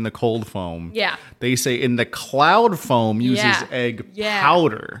egg in the cold foam? Yeah. They say in the cloud foam uses Yeah. egg Yeah.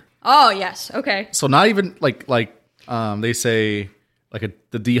 powder. Oh, yes. Okay. So not even like they say like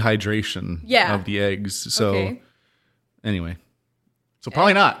the dehydration Yeah. of the eggs. So Okay. anyway. So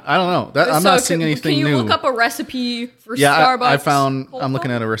probably not. I don't know. I'm not seeing anything new. Can you new. look up a recipe for Yeah, Starbucks? I found. cold I'm looking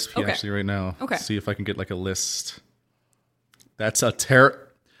foam? at a recipe Okay. actually right now. Okay. See if I can get like a list. That's a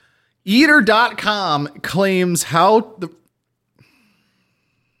Eater.com claims how the.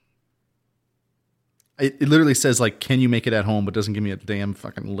 It literally says like, can you make it at home, but doesn't give me a damn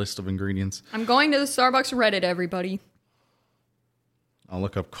fucking list of ingredients. I'm going to the Starbucks Reddit, everybody. I'll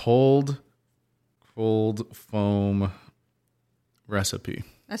look up cold foam recipe.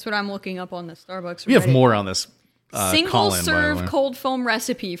 That's what I'm looking up on the Starbucks Reddit. We have more on this. Single call-in, by the serve way. cold foam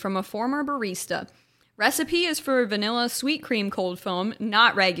recipe from a former barista. Recipe is for vanilla sweet cream cold foam,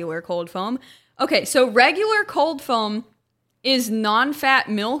 not regular cold foam. Okay, so regular cold foam is non-fat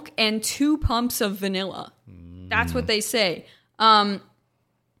milk and 2 pumps of vanilla. That's what they say.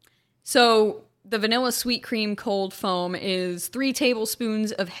 So the vanilla sweet cream cold foam is 3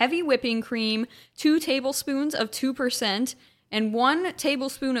 tablespoons of heavy whipping cream, 2 tablespoons of 2%, and 1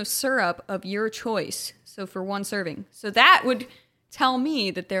 tablespoon of syrup of your choice. So for 1 serving. So that would tell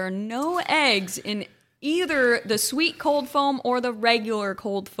me that there are no eggs in either the sweet cold foam or the regular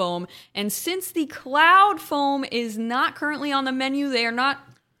cold foam. And since the cloud foam is not currently on the menu, they are not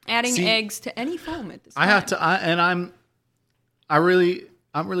adding eggs to any foam at this time. I'm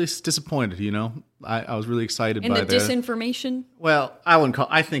really disappointed. You know, I was really excited In by the disinformation. Well, I wouldn't call.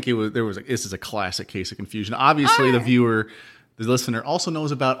 I think this is a classic case of confusion. Obviously, the listener also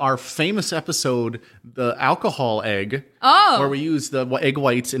knows about our famous episode, the alcohol egg, where we use the egg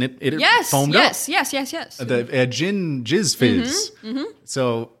whites and it foamed up. Yes. The gin jizz fizz.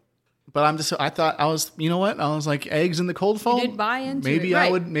 So, but I thought I was, you know what? I was like, eggs in the cold foam. did buy into maybe it, I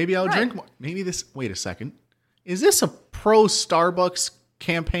right. would Right. drink more. Maybe this. Wait a second. Is this a pro Starbucks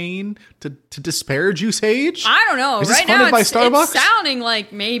campaign to disparage Usage? I don't know. Is this Right now, funded by it's Starbucks? sounding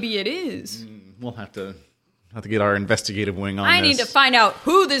like maybe it is. We'll have to get our investigative wing on I this. need to find out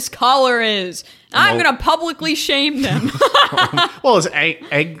who this caller is. I'm Well- going to publicly shame them. Well, it's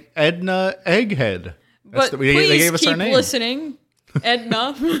Edna Egghead. But they please gave us keep our name. listening,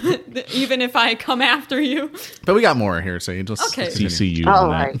 Edna, even if I come after you. But we got more here, so you just Okay. CC you. All on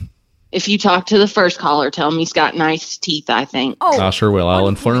that. right. If you talk to the first caller, tell him he's got nice teeth, I think. Oh, I sure will. I'll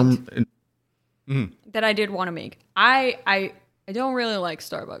one inform. that I did want to make. I don't really like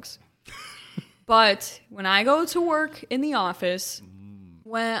Starbucks. But when I go to work in the office,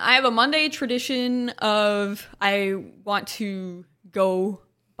 when I have a Monday tradition of I want to go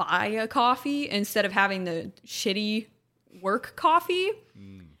buy a coffee instead of having the shitty work coffee.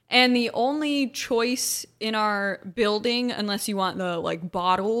 And the only choice in our building, unless you want the like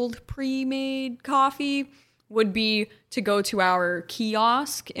bottled pre-made coffee, would be to go to our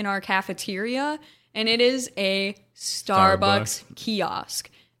kiosk in our cafeteria, and it is a Starbucks kiosk.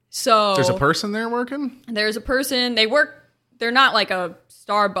 So There's a person there working? there's a person, they're not like a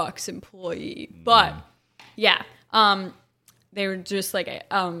Starbucks employee, but yeah, they were just like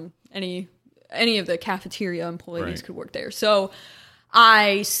any of the cafeteria employees Right. could work there. So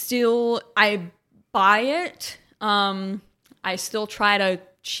I buy it. I still try to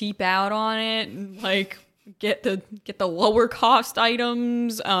cheap out on it and like get the lower cost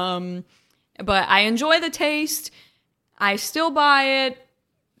items. But I enjoy the taste. I still buy it,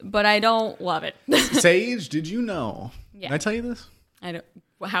 but I don't love it. Sage, did you know? Yeah. Did I tell you this? I don't.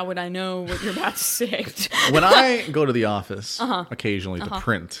 How would I know what you're about to say? When I go to the office occasionally to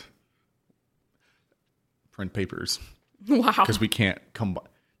print papers, Wow. because we can't combine.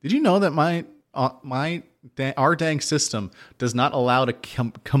 Did you know that our dang system does not allow to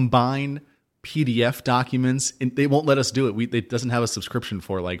combine PDF documents? And they won't let us do it. It doesn't have a subscription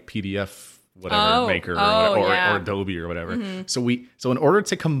for like PDF whatever maker or Adobe or whatever. Mm-hmm. So in order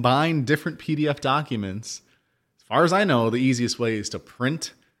to combine different PDF documents, as far as I know, the easiest way is to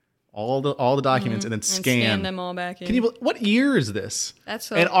print all the documents and then scan them all back in. What year is this?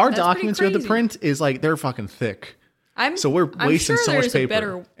 And our documents we have to print is like they're fucking thick. So we're wasting so much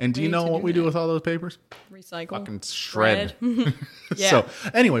paper. And do you know what we do with all those papers? Recycle. Fucking shred. Yeah. So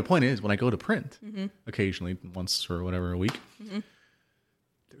anyway, point is, when I go to print, occasionally once or whatever a week,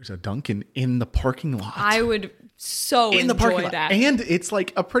 there's a Dunkin' in the parking lot. I would so enjoy that. And it's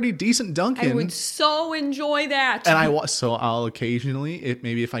like a pretty decent Dunkin'. I would so enjoy that. And I'll occasionally,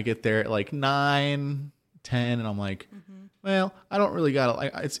 maybe if I get there at like 9, 10, and I'm like, well, I don't really got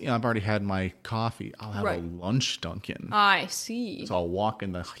I've already had my coffee. I'll have a lunch Dunkin'. I see. So I'll walk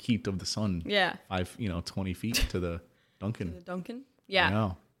in the heat of the sun. Yeah. 20 feet to the Dunkin'. Yeah. I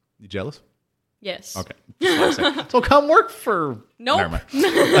know. You jealous? Yes. Okay. So come work for. Nope.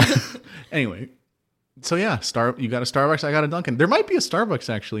 Anyway, so yeah, you got a Starbucks. I got a Dunkin'. There might be a Starbucks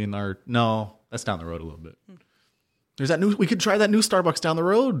actually in our. No, that's down the road a little bit. There's that new. We could try that new Starbucks down the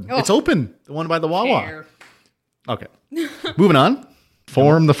road. Oh. It's open. The one by the Wawa. Fair. Okay. Moving on.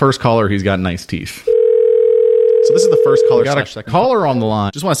 Form the first caller. He's got nice teeth. So this is the first caller. Got a caller on the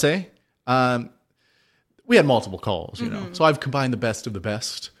line. Just want to say, we had multiple calls, you know. So I've combined the best of the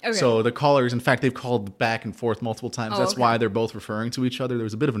best. Okay. So the callers, in fact, they've called back and forth multiple times. That's why they're both referring to each other. There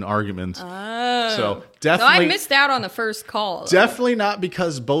was a bit of an argument. Oh. So definitely. So I missed out on the first call. Definitely not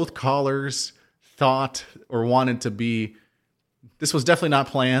because both callers thought or wanted to be. This was definitely not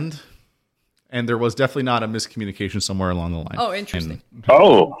planned. And there was definitely not a miscommunication somewhere along the line. Oh, interesting.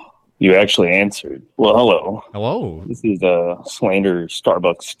 You actually answered. Well, hello. Hello. This is Slander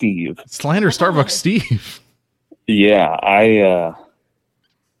Starbucks Steve. Slander Starbucks Steve. Yeah, I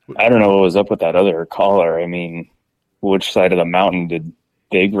don't know what was up with that other caller. I mean, which side of the mountain did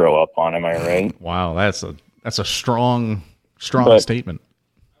they grow up on? Am I right? Wow, that's a strong statement.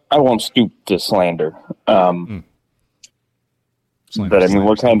 I won't stoop to slander. But I mean,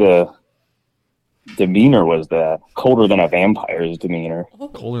 what kind of demeanor was that? Colder than a vampire's demeanor.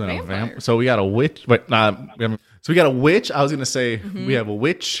 Colder than a vampire. So we got a witch, but so we got a witch. I was gonna say we have a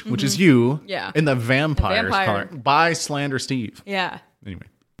witch, which is you. Yeah. In the vampires color by Slander Steve. Yeah. Anyway.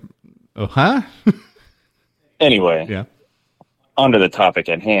 Oh, huh? Anyway. Yeah. On to the topic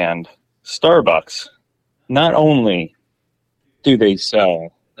at hand. Starbucks. Not only do they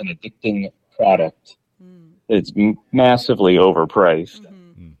sell an addicting product that's massively overpriced,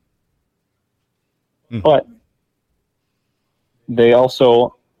 but they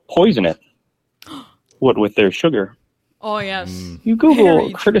also poison it with their sugar. Oh, yes. You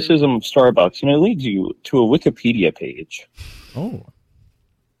Google criticism of Starbucks, and it leads you to a Wikipedia page. Oh.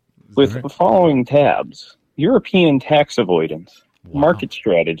 With the following tabs: European tax avoidance, market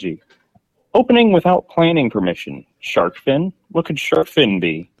strategy, opening without planning permission, shark fin. What could shark fin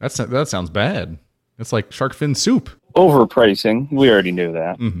be? That sounds bad. It's like shark fin soup. Overpricing, we already knew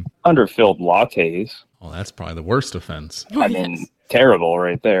that. Underfilled lattes. Oh, that's probably the worst offense. I mean, terrible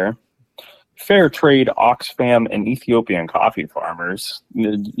right there. Fair trade Oxfam and Ethiopian coffee farmers.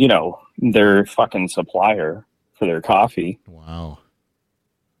 You know, their fucking supplier for their coffee. Wow.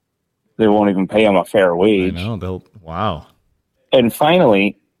 They won't even pay them a fair wage. I know, wow. And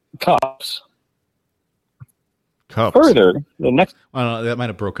finally, cups. Cups. Further, the next... Oh, no, that might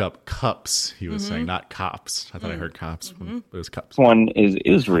have broke up. Cups, he was saying, not cops. I thought I heard cops, but it was cups. One is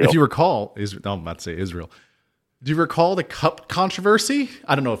Israel. If you recall, I'm about to say Israel. Do you recall the cup controversy?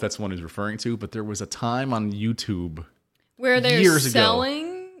 I don't know if that's the one he's referring to, but there was a time on YouTube where they're years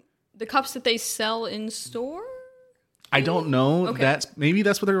selling the cups that they sell in store? I don't know. Okay. Maybe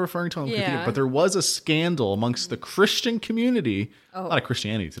that's what they're referring to on Wikipedia. But there was a scandal amongst the Christian community, a lot of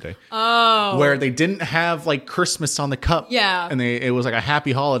Christianity today, where they didn't have like Christmas on the cup. Yeah, and it was like a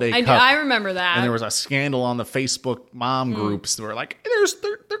happy holiday cup. I remember that. And there was a scandal on the Facebook mom groups that were like,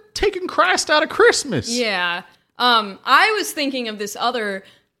 they're taking Christ out of Christmas. Yeah. I was thinking of this other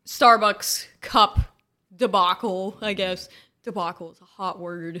Starbucks cup debacle, I guess. debacle is a hot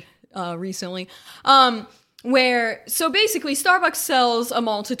word recently. So basically Starbucks sells a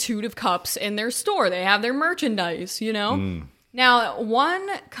multitude of cups in their store. They have their merchandise, you know? Now, one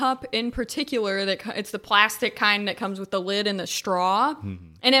cup in particular, it's the plastic kind that comes with the lid and the straw.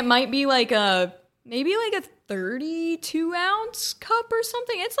 And it might be maybe a 32 ounce cup or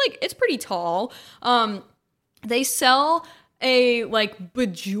something. It's pretty tall. They sell a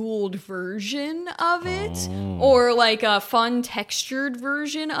bejeweled version of it or a fun textured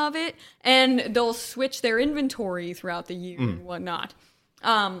version of it, and they'll switch their inventory throughout the year and whatnot.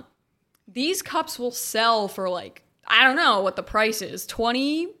 These cups will sell for I don't know what the price is,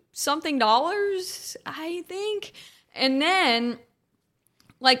 $20 something, I think. And then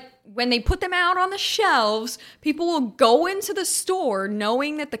when they put them out on the shelves, people will go into the store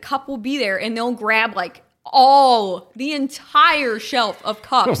knowing that the cup will be there, and they'll grab the entire shelf of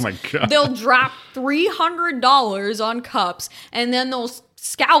cups. Oh my God. They'll drop $300 on cups, and then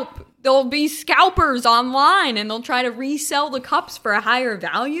there'll be scalpers online, and they'll try to resell the cups for a higher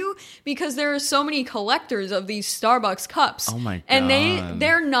value because there are so many collectors of these Starbucks cups. Oh my God. And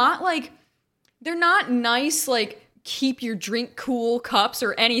they're not nice keep your drink cool cups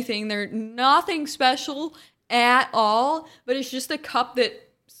or anything. They're nothing special at all, but it's just a cup that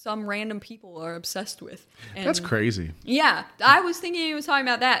some random people are obsessed with. And that's crazy. Yeah, I was thinking he was talking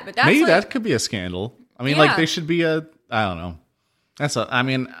about that, but that's maybe that could be a scandal. I mean, Yeah. they should be I don't know. I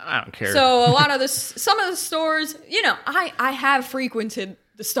don't care. So a lot of some of the stores, I have frequented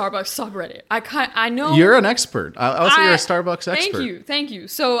the Starbucks subreddit. I know you're an expert. I'll say you're a Starbucks expert. Thank you.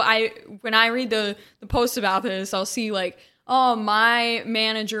 So when I read the posts about this, I'll see my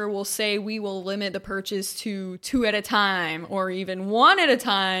manager will say we will limit the purchase to 2 at a time, or even 1 at a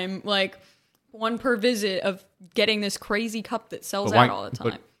time, one per visit of getting this crazy cup that sells out all the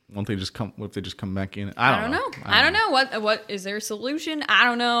time. But won't they just come? What if they just come back in? I don't know. I don't know. What is their solution? I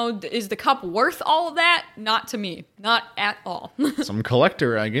don't know. Is the cup worth all of that? Not to me. Not at all. Some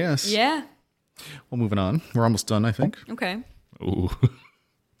collector, I guess. Yeah. Well, moving on. We're almost done, I think. Okay. Ooh.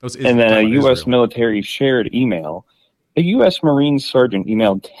 And then a U.S. military shared email. A U.S. Marine sergeant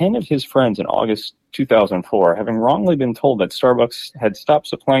emailed 10 of his friends in August 2004, having wrongly been told that Starbucks had stopped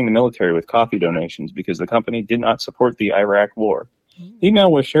supplying the military with coffee donations because the company did not support the Iraq war. The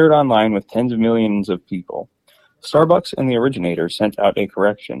email was shared online with tens of millions of people. Starbucks and the originator sent out a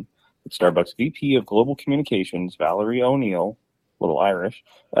correction. But Starbucks VP of Global Communications, Valerie O'Neill, a little Irish,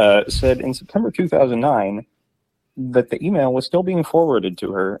 said in September 2009 that the email was still being forwarded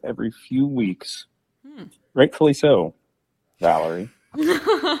to her every few weeks. Rightfully so, Valerie.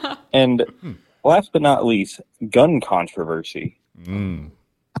 And last but not least, gun controversy. And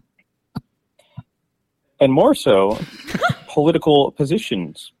more so, political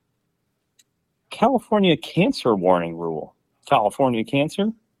positions. California cancer warning rule. California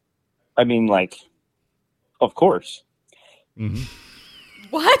cancer? I mean, of course. Mm-hmm.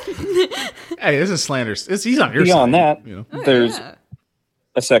 What? Hey, this is slander. He's on your Beyond side. that, there's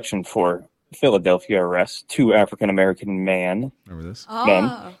a section for Philadelphia arrests 2 African-American men,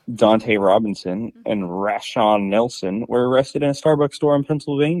 Dante Robinson and Rashawn Nelson, were arrested in a Starbucks store in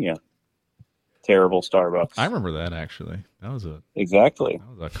Pennsylvania. Terrible Starbucks. I remember that, actually. That was a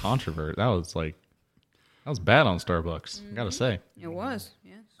controversy. That was bad on Starbucks, I gotta say. It was,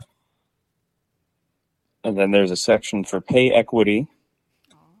 yes. And then there's a section for pay equity.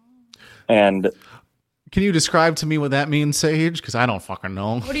 And can you describe to me what that means, Sage? Because I don't fucking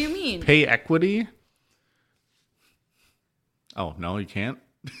know. What do you mean? Pay equity? Oh, no, you can't?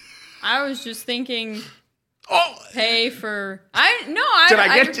 I was just thinking pay for...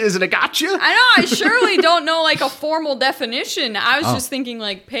 Is it a gotcha? I know, I surely don't know a formal definition. I was just thinking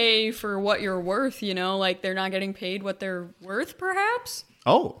pay for what you're worth, they're not getting paid what they're worth, perhaps?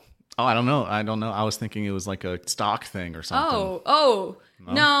 Oh, I don't know. I was thinking it was a stock thing or something.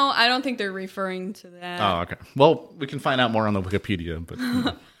 No, I don't think they're referring to that. Oh, okay. Well, we can find out more on the Wikipedia, but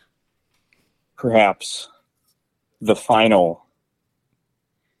perhaps the final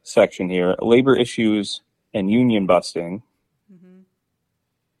section here, labor issues and union busting.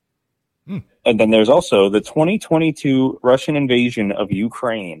 And then there's also the 2022 Russian invasion of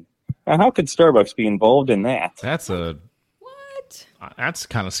Ukraine. Now, how could Starbucks be involved in that? What? That's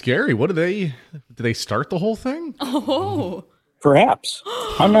kind of scary. Did they start the whole thing? Oh. Perhaps.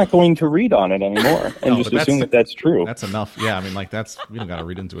 I'm not going to read on it anymore and just assume that that's true. That's enough. Yeah, I mean, we don't got to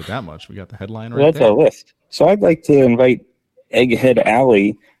read into it that much. We got the headline That's there. a list. So I'd like to invite Egghead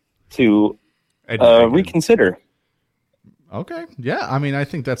Alley to reconsider. Okay. Yeah, I mean, I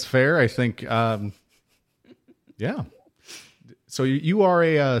think that's fair. I think, yeah. So you are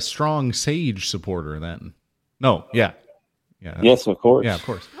a strong Sage supporter then? No, yeah. Yeah. Yes, of course. Yeah, of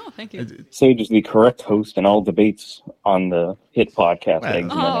course. Oh, thank you. Sage is the correct host in all debates on the hit podcast. Well, Eggs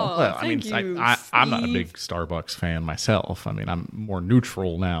Benedict. well, I mean, thank you, I'm not a Steve. big Starbucks fan myself. I mean, I'm more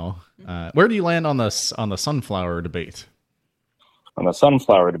neutral now. Where do you land on the sunflower debate? On the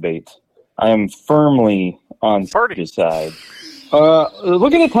sunflower debate, I am firmly on Sage's side.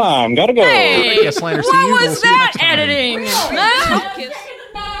 Look at the time. Gotta go. Hey, Yeah, Slander, see what you. We'll was see you that next time. editing?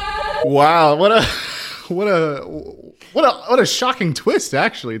 Wow, what a shocking twist,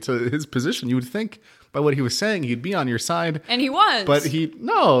 actually, to his position. You would think by what he was saying he'd be on your side, And he was. but he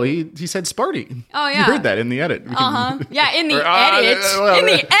said Sparty. Oh, yeah. You heard that in the edit. We can- Yeah, in the Or, edit. well, In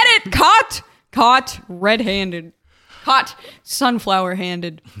the edit, caught red-handed. Caught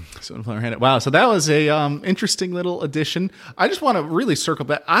sunflower-handed. Sunflower handed. Wow, so that was a interesting little addition. I just want to really circle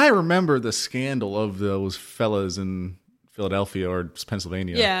back. I remember the scandal of those fellas in Philadelphia or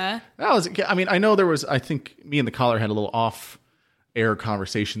Pennsylvania. Yeah. That was. I mean, I know there was. I think me and the caller had a little off-air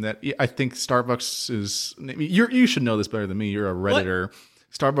conversation that I think Starbucks is. You should know this better than me. You're a Redditor.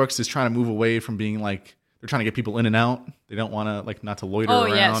 Starbucks is trying to move away from being like they're trying to get people in and out. They don't want to not to loiter Oh,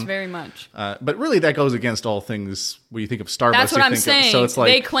 around. yes, very much. But really, that goes against all things. When you think of Starbucks, That's what you I'm think of- saying. so it's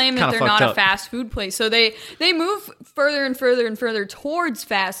like they claim that kinda they're not fucked a up. fast food place. So they move further and further and further towards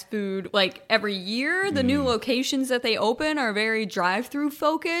fast food. Like every year, the Hmm. new locations that they open are very drive-through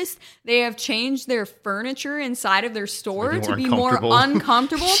focused. They have changed their furniture inside of their store to be more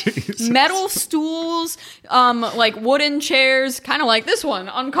uncomfortable. Jesus. Metal stools, like wooden chairs, kind of like this one,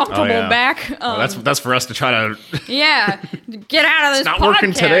 uncomfortable Oh, yeah. back. Well, that's for us to try to. Yeah, get out of this. not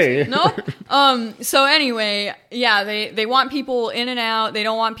working podcast. today. Nope. So anyway, yeah, they want people in and out. They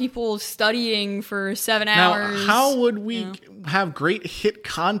don't want people studying for 7 Now, hours. how would we have great hit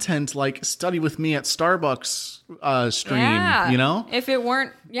content like "Study with Me at Starbucks" stream? Yeah, You know, if it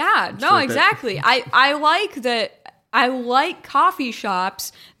weren't, yeah, no, like that. exactly. I like that. I like coffee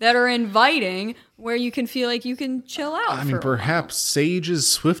shops that are inviting, where you can feel like you can chill out. I mean, for a perhaps Sage's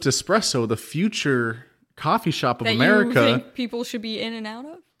Swift Espresso, the future coffee shop of while. That America. you think people should be in and out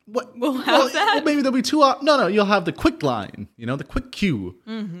of. What? We'll have that. Well, maybe there'll be two. No, you'll have the quick line. You know, the quick queue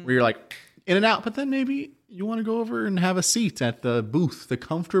Mm-hmm. where you're like in and out, but then maybe you want to go over and have a seat at the booth, the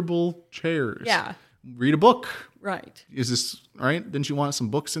comfortable chairs. Yeah. Read a book. Right. Is this right? Didn't you want some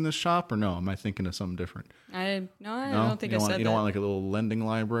books in this shop, or no? Am I thinking of something different? I No, don't think you I don't want, said you that. don't want like a little lending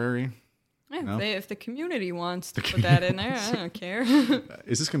library. Yeah, if the community wants to put that in there, I don't care.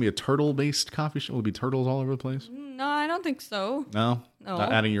 Is this gonna be a turtle-based coffee shop? Will it be turtles all over the place? No, I don't think so. No, No.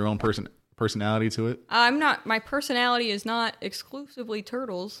 Not adding your own personality to it. I'm not. My personality is not exclusively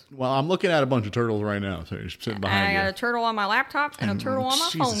turtles. Well, I'm looking at a bunch of turtles right now, so you're sitting behind I you. got a turtle on my laptop and a turtle on my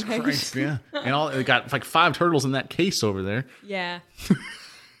Jesus phone case. Christ, yeah. And they got like 5 turtles in that case over there. Yeah.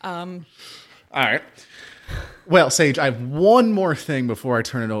 All right. Well, Sage, I have one more thing before I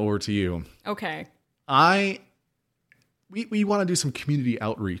turn it over to you. Okay. We want to do some community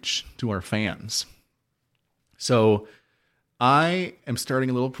outreach to our fans. So I am starting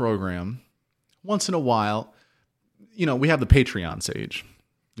a little program once in a while. You know, we have the Patreon, Sage.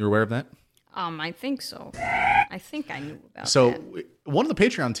 You're aware of that? I think so. I think I knew about So that. one of the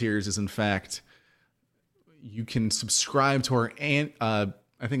Patreon tiers is, in fact, you can subscribe to our,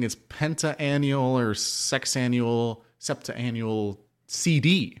 I think it's penta-annual or sexannual, septa-annual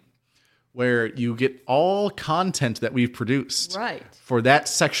CD, where you get all content that we've produced Right. for that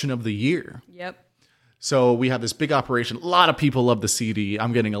section of the year. Yep. So we have this big operation. A lot of people love the CD.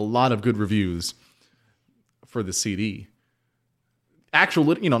 I'm getting a lot of good reviews for the CD.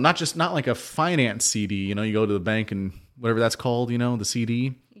 Actual, you know, not like a finance CD. You know, you go to the bank and whatever that's called. You know, the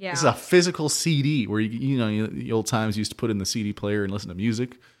CD. Yeah. This is a physical CD where the old times used to put in the CD player and listen to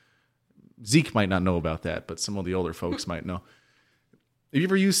music. Zeke might not know about that, but some of the older folks might know. Have you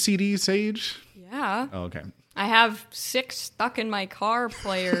ever used CDs, Sage? Yeah. Oh, okay. I have 6 stuck in my car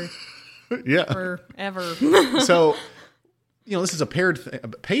player Yeah. forever. So, this is a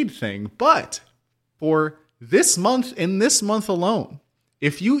paid thing, but for this month, in this month alone,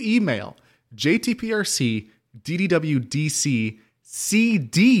 if you email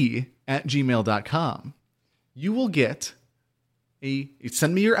jtprcddwdcd@gmail.com, you will get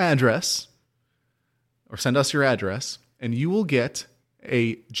send me your address or send us your address, and you will get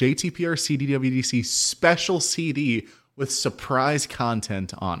a JTPRC DWDC special CD with surprise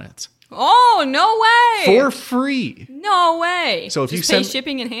content on it. Oh, no way. For free. No way. So if Just you pay send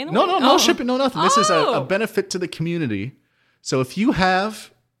shipping and handling? no shipping, no nothing. This is a Oh. benefit to the community. So if you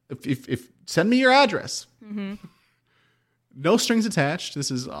have, if send me your address, no strings attached. This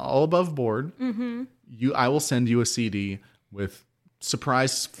is all above board. I will send you a CD with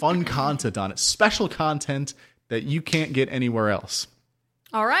surprise, fun content on it, special content that you can't get anywhere else.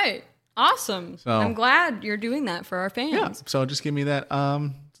 All right. Awesome. So- I'm glad you're doing that for our fans. Yeah. So just give me that.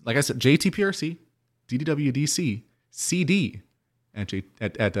 Like I said, JTPRC, DDWDC, CD at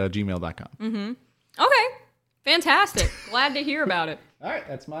gmail.com. Okay. Fantastic. Glad to hear about it. All right.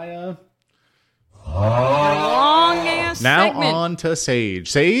 That's my. Long ass Now segment. on to Sage.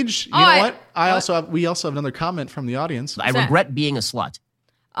 Sage, you know what? We also have another comment from the audience. I that? regret being a slut.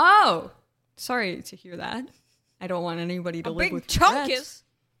 Oh, sorry to hear that. I don't want anybody to live Big with chunkus. regrets.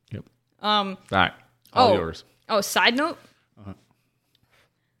 Yep. All right. All yours. Oh, side note.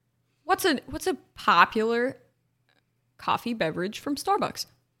 What's a popular coffee beverage from Starbucks?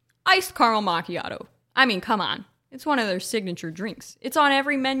 Iced caramel macchiato. I mean, come on. It's one of their signature drinks. It's on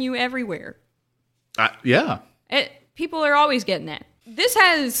every menu everywhere. Yeah. People are always getting that. This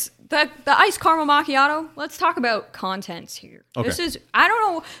has the iced caramel macchiato. Let's talk about contents here. Okay. I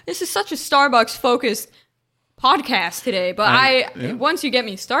don't know. This is such a Starbucks focused podcast today, but once you get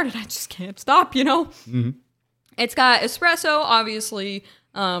me started, I just can't stop. It's got espresso, obviously,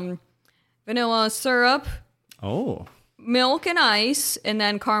 vanilla syrup, milk and ice, and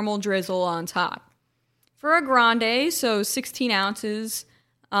then caramel drizzle on top. For a grande, so 16 ounces,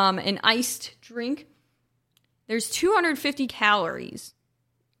 an iced drink, there's 250 calories.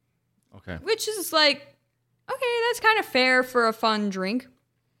 Okay. Which is like, okay, that's kind of fair for a fun drink.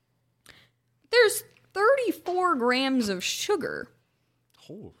 There's 34 grams of sugar.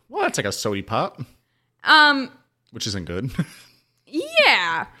 Oh, well, that's like a soda pop, which isn't good.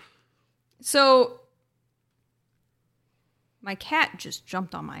 Yeah. So, my cat just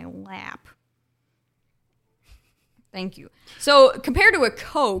jumped on my lap. Thank you. So, compared to a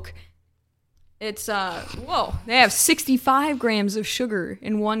Coke, it's, they have 65 grams of sugar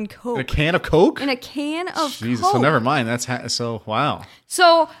in one Coke. A can of Coke? In a can of Jesus, Coke. so never mind. That's so wow.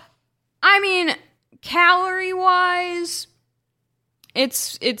 So, I mean, calorie-wise,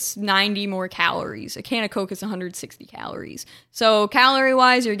 it's 90 more calories. A can of Coke is 160 calories. So,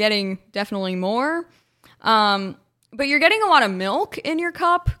 calorie-wise, you're getting definitely more. But you're getting a lot of milk in your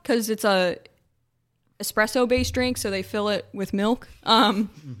cup because it's a espresso-based drink, so they fill it with milk.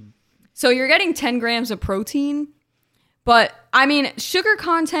 So you're getting 10 grams of protein, but I mean, sugar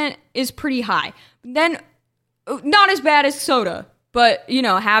content is pretty high. Then, not as bad as soda, but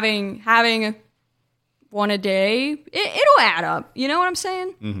having one a day, it'll add up. You know what I'm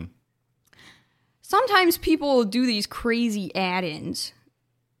saying? Mm-hmm. Sometimes people do these crazy add-ins,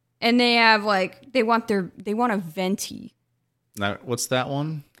 and they have they want a venti. Now, what's that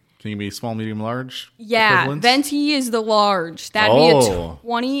one? Can you be small, medium, large? Yeah, equivalents? venti is the large. That'd be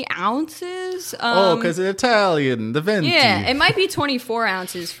 20 ounces. Because it's Italian, the venti. Yeah, it might be 24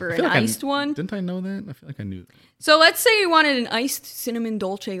 ounces for an iced one. Didn't I know that? I feel like I knew that. So let's say you wanted an iced cinnamon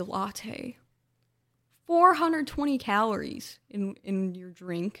dolce latte. 420 calories in your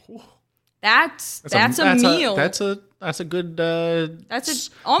drink. That's a meal. That's a good. That's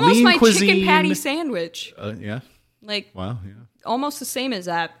almost lean my cuisine. chicken patty sandwich. Yeah. Wow. Yeah. Almost the same as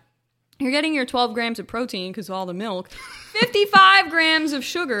that. You're getting your 12 grams of protein because of all the milk. 55 grams of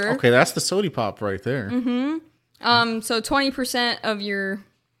sugar. Okay, that's the soda pop right there. Mm-hmm. So 20% of your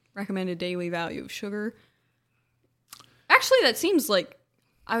recommended daily value of sugar. Actually, that seems like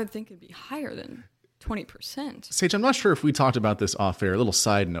I would think it'd be higher than 20%. Sage, I'm not sure if we talked about this off air. A little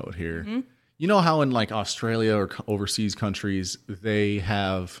side note here. Mm-hmm. You know how in Australia or overseas countries, they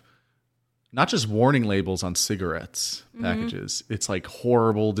have not just warning labels on cigarettes packages. It's like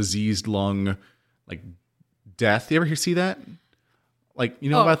horrible, diseased lung, death. You ever see that?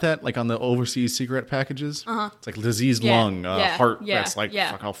 About that? Like on the overseas cigarette packages? It's like diseased lung, heart that's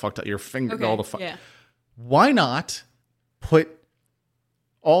fuck how fucked up your finger, all the fuck. Yeah. Why not put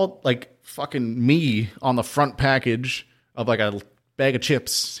all fucking me on the front package of a bag of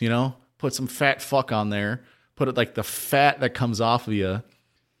chips, Put some fat fuck on there. Put it the fat that comes off of you.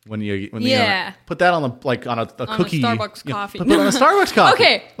 When you put that on on a cookie, Starbucks coffee. Put it on a Starbucks coffee.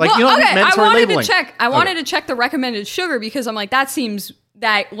 Okay, I wanted to check the recommended sugar because I'm that seems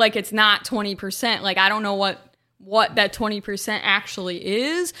that it's not 20%. I don't know what that 20% actually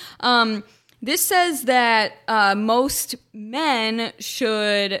is. This says that most men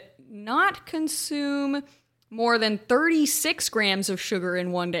should not consume more than 36 grams of sugar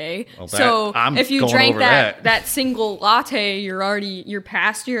in one day. Well, if you drank that single latte, you're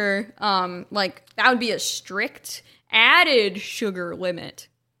past your that would be a strict added sugar limit.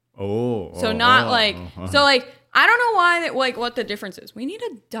 So I don't know why what the difference is. We need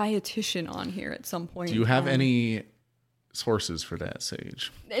a dietitian on here at some point. Do you have any sources for that,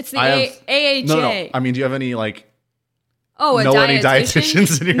 Sage? It's the AHA. No. I mean, do you have any Oh, a know dietitian? any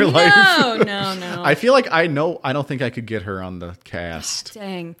dietitians in your life? No. I feel like I don't think I could get her on the cast.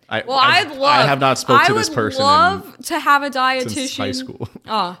 Dang. I have not spoke to this person I would love to have a dietitian since high school.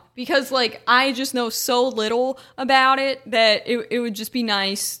 Because like I just know so little about it that it would just be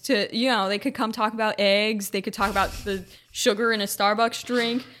nice to, they could come talk about eggs. They could talk about the sugar in a Starbucks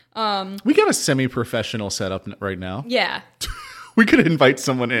drink. We got a semi-professional setup right now. Yeah. We could invite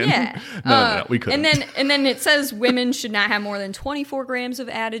someone in. Yeah. No, we couldn't. And then it says women should not have more than 24 grams of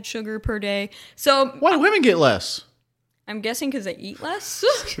added sugar per day. So why do women get less? I'm guessing because they eat less.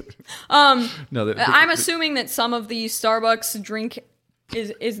 No, I'm assuming that some of the Starbucks drink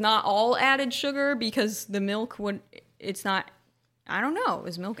is not all added sugar because the milk it's not. I don't know.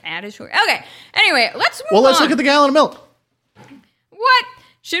 Is milk added sugar? Okay. Anyway, let's move on. Let's look at the gallon of milk. What?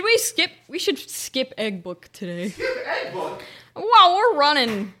 Should we skip? We should skip egg book today. Skip egg book? Wow, we're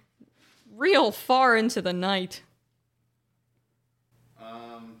running real far into the night.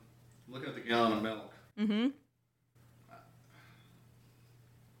 Looking at the gallon of milk. Mm-hmm.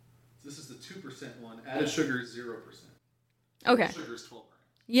 This is the 2% one. Added sugar is 0%. Okay. Sugar is 12 grams.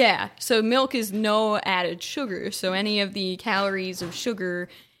 Yeah, so milk is no added sugar. So any of the calories of sugar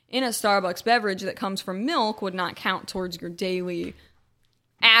in a Starbucks beverage that comes from milk would not count towards your daily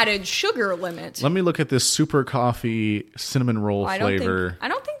added sugar limit. Let me look at this super coffee cinnamon roll flavor. I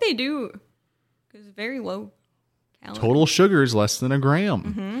don't think they do, because it's very low calorie. Total sugar is less than a gram.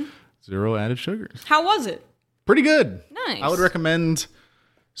 Mm-hmm. 0 added sugars. How was it? Pretty good. Nice. I would recommend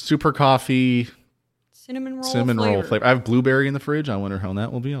super coffee cinnamon roll flavor. I have blueberry in the fridge. I wonder how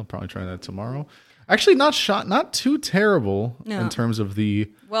that will be. I'll probably try that tomorrow. Actually, not too terrible in terms of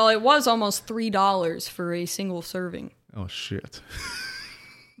the. Well, it was almost $3 for a single serving. Oh shit.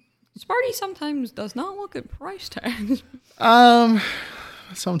 Sparty sometimes does not look at price tags.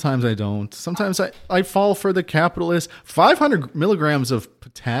 Sometimes I don't. Sometimes I fall for the capitalist. 500 milligrams of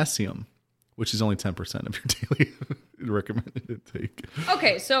potassium, which is only 10% of your daily recommended intake.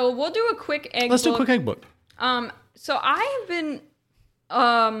 Okay, so we'll do a quick egg book. Let's do a quick egg book. So I have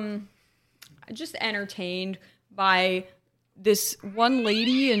been just entertained by this one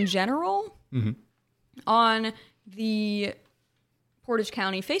lady in general on the Portage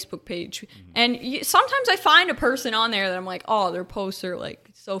County Facebook page. And sometimes I find a person on there that I'm like, oh, their posts are like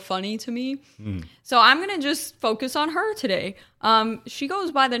so funny to me. So I'm going to just focus on her today. She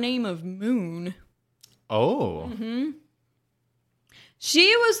goes by the name of Moon. Oh.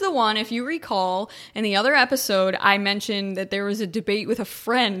 She was the one, if you recall, in the other episode, I mentioned that there was a debate with a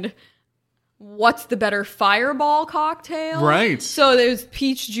friend. What's the better Fireball cocktail? Right. So there's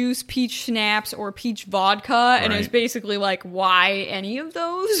peach juice, peach schnapps, or peach vodka, and it was basically like, why any of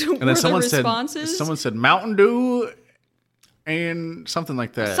those? And then someone said Mountain Dew and something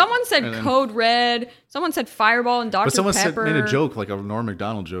like that. Someone said Code Red. Someone said Fireball and Dr. Pepper. But someone made a joke, like a Norm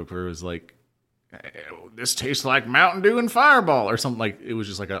Macdonald joke, where it was like, this tastes like Mountain Dew and Fireball, or something. Like it was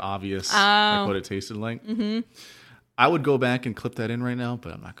just like an obvious like what it tasted like. I would go back and clip that in right now,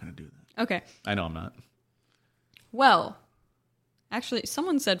 but I'm not going to do that. Okay. I know I'm not. Well, actually,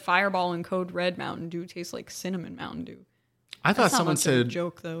 someone said Fireball and Code Red Mountain Dew taste like cinnamon Mountain Dew. I thought someone said a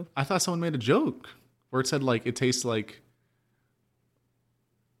joke though. I thought someone made a joke where it said like it tastes like.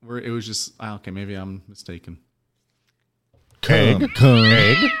 Where it was just okay, maybe I'm mistaken. Egg.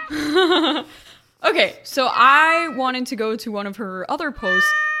 Okay, so I wanted to go to one of her other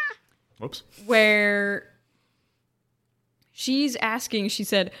posts. Whoops. Where she's asking, she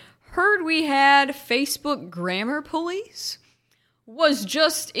said, heard we had Facebook grammar police? Was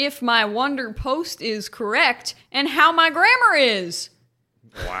just if my Wonder post is correct and how my grammar is.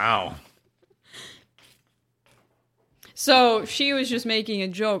 Wow. So she was just making a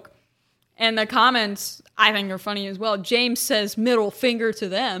joke. And the comments, I think, are funny as well. James says middle finger to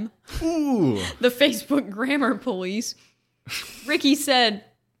them. Ooh. The Facebook grammar police. Ricky said,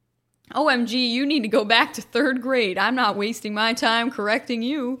 OMG, you need to go back to 3rd grade. I'm not wasting my time correcting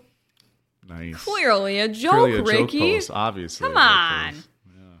you. Nice. Clearly a joke, Ricky. Joke post, obviously. Come on.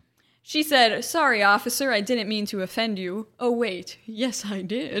 Yeah. She said, sorry, officer, I didn't mean to offend you. Oh, wait. Yes, I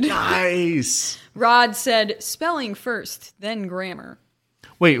did. Nice. Rod said, spelling first, then grammar.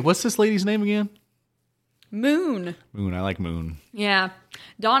 Wait, what's this lady's name again? Moon. Moon, I like Moon. Yeah.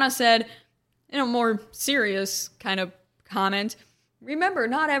 Donna said, in a more serious kind of comment, remember,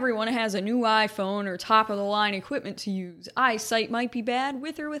 not everyone has a new iPhone or top-of-the-line equipment to use. Eyesight might be bad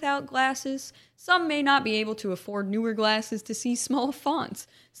with or without glasses. Some may not be able to afford newer glasses to see small fonts.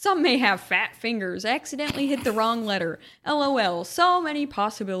 Some may have fat fingers, accidentally hit the wrong letter. LOL, so many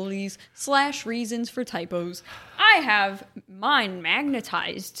possibilities / reasons for typos. I have mine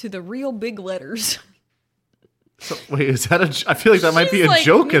magnetized to the real big letters. So, wait, is that I feel like that might be She's a like,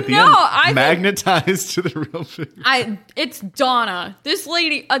 joke at the no, end. I think- Magnetized to the real figure. It's Donna. This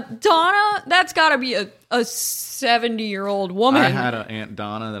lady, Donna, that's got to be a 70-year-old woman. I had an Aunt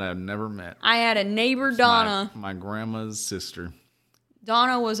Donna that I've never met. I had a neighbor, Donna. My grandma's sister.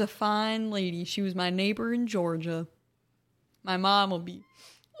 Donna was a fine lady. She was my neighbor in Georgia. My mom will be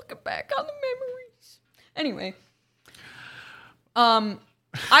looking back on the memories. Anyway,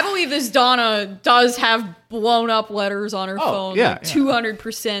 I believe this Donna does have blown up letters on her phone, yeah, like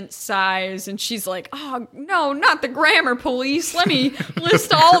 200% size, and she's like, "Oh no, not the grammar police! Let me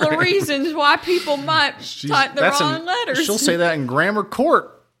list all the reasons why people might type the wrong letters." She'll say that in grammar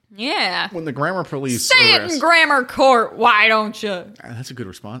court Yeah, when the grammar police say it in grammar court. Why don't you? That's a good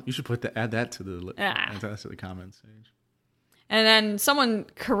response. You should add that to the add that to the comments page. And then someone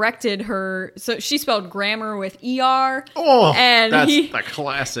corrected her. So she spelled grammar with ER. Oh, and that's the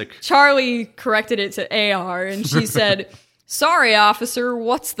classic. Charlie corrected it to AR. And she said, "Sorry, officer,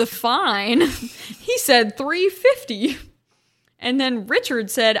 what's the fine?" He said $3.50. And then Richard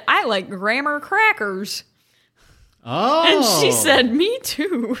said, "I like grammar crackers." Oh. And she said, "Me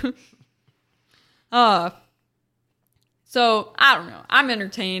too." So, I don't know. I'm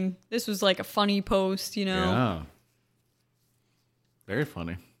entertained. This was like a funny post, you know. Yeah. Very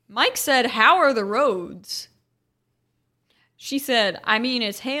funny. Mike said, "How are the roads?" She said, "I mean,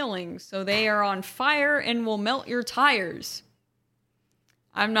 it's hailing, so they are on fire and will melt your tires."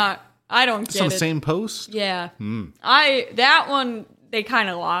 I don't get On it. the same post? Yeah. That one, they kind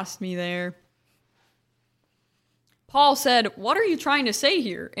of lost me there. Paul said, "What are you trying to say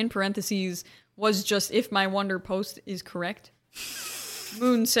here?" In parentheses, was just if my Wonder post is correct.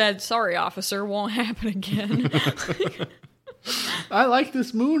 Moon said, "Sorry, officer, won't happen again." I like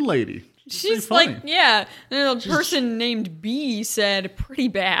this moon lady. She's like, yeah. And a person named B said, "Pretty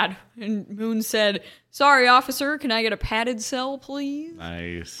bad." And Moon said, "Sorry, officer, can I get a padded cell, please?"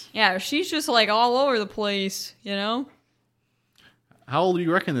 Nice. Yeah, she's just like all over the place, you know? How old do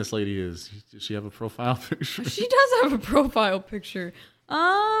you reckon this lady is? Does she have a profile picture? She does have a profile picture.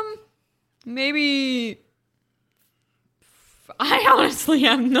 Maybe... I honestly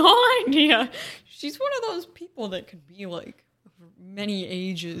have no idea. She's one of those people that could be like many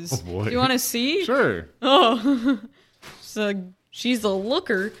ages. Oh boy. Do you want to see? Sure. Oh. So she's a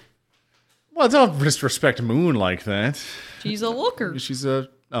looker. Well, don't disrespect Moon like that. She's a looker. She's a...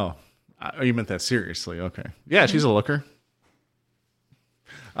 Oh, you meant that seriously. Okay. Yeah, she's a looker.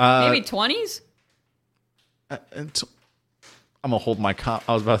 Maybe 20s? I'm going to hold my...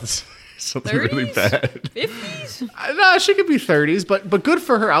 I was about to say something 30s? really bad. 50s? No, she could be 30s, but good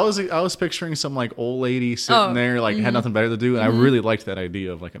for her. I was picturing some like old lady sitting there, like had nothing better to do, and I really liked that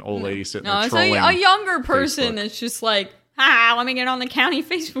idea of like an old lady sitting there It's trolling. a younger person Facebook. that's just like, let me get on the county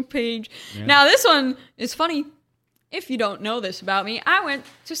Facebook page. Yeah. Now, this one is funny. If you don't know this about me, I went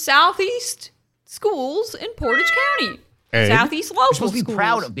to Southeast schools in Portage County. Ed? Southeast local You're supposed to be schools.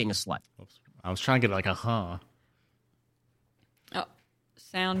 proud of being a slut. I was trying to get like a huh. Oh,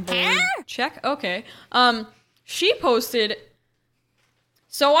 soundboard check. Okay. She posted,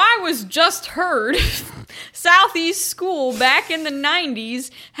 "So I was just heard Southeast School back in the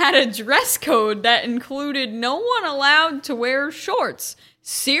 90s had a dress code that included no one allowed to wear shorts.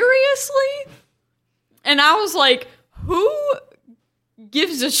 Seriously?" And I was like, who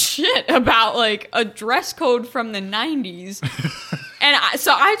gives a shit about like a dress code from the 90s? And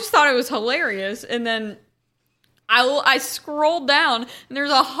so I just thought it was hilarious. And then I scrolled down and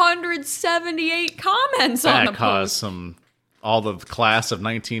there's 178 comments on the That caused post. all the class of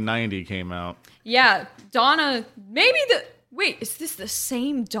 1990 came out. Yeah, Donna, wait, is this the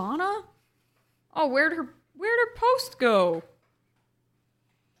same Donna? Oh, where'd her post go?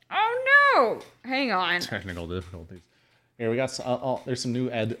 Oh no! Hang on. Technical difficulties. Here we got. There's some new.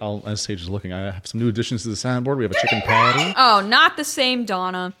 As Sage is looking, I have some new additions to the soundboard. We have a chicken patty. Oh, not the same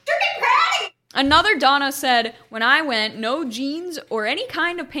Donna. Another Donna said, "When I went, no jeans or any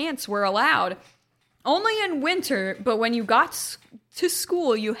kind of pants were allowed. Only in winter, but when you got to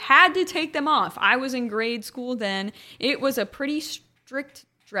school, you had to take them off. I was in grade school then. It was a pretty strict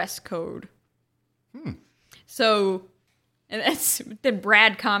dress code." So, and then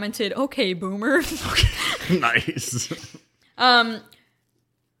Brad commented, "Okay, boomer." Nice.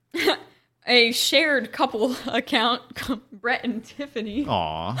 A shared couple account, Brett and Tiffany.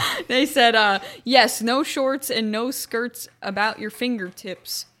 Aw. They said, "Yes, no shorts and no skirts about your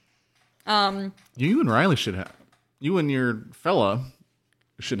fingertips." You and Riley should have. You and your fella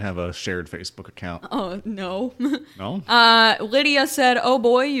should have a shared Facebook account. Oh, no. No? Lydia said, "Oh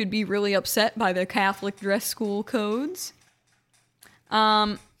boy, you'd be really upset by the Catholic dress school codes."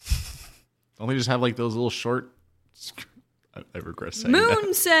 Don't they just have like those little short I regret saying Moon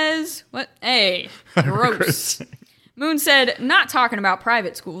that. says, what? Hey, gross. Moon said, not talking about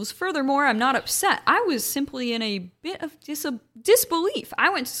private schools. Furthermore, I'm not upset. I was simply in a bit of disbelief. I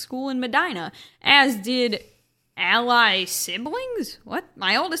went to school in Medina, as did ally siblings. What?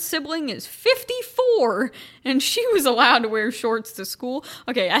 My oldest sibling is 54, and she was allowed to wear shorts to school.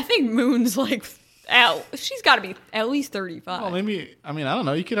 Okay, I think Moon's like, she's got to be at least 35. Well, maybe, I don't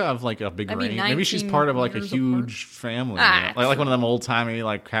know. You could have like a big Maybe range. Maybe she's part of like a huge family. Ah. Like one of them old timey,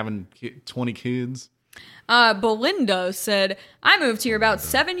 like having 20 kids. Belinda said, I moved here about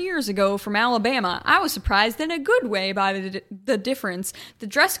 7 years ago from Alabama. I was surprised in a good way by the difference. The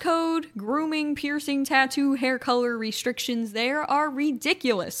dress code, grooming, piercing, tattoo, hair color restrictions there are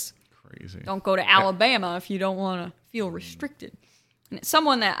ridiculous. Crazy. Don't go to Alabama if you don't want to feel restricted. And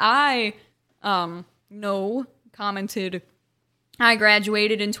someone that I know commented, I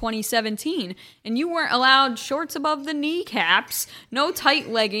graduated in 2017, and you weren't allowed shorts above the kneecaps, no tight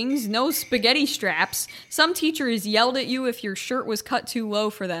leggings, no spaghetti straps. Some teachers yelled at you if your shirt was cut too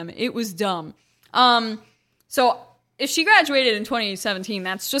low for them. It was dumb. So if she graduated in 2017,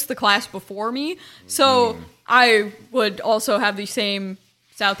 that's just the class before me. So I would also have the same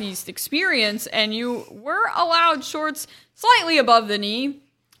Southeast experience, and you were allowed shorts slightly above the knee.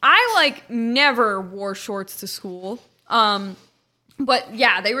 I never wore shorts to school. But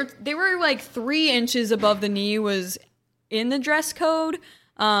yeah, they were like 3 inches above the knee was in the dress code.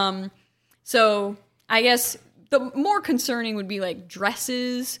 So I guess the more concerning would be like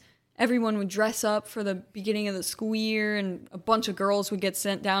dresses. Everyone would dress up for the beginning of the school year, and a bunch of girls would get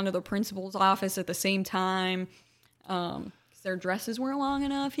sent down to the principal's office at the same time. 'Cause their dresses weren't long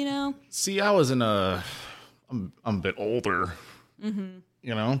enough, you know? See, I was I'm a bit older. Mm-hmm.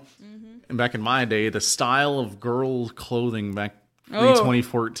 You know? Mm-hmm. And back in my day, the style of girl clothing back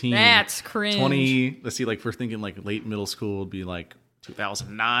pre-2014. That's cringe. Let's see, like we're thinking like late middle school would be like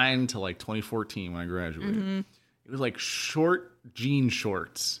 2009 to like 2014 when I graduated. Mm-hmm. It was like short jean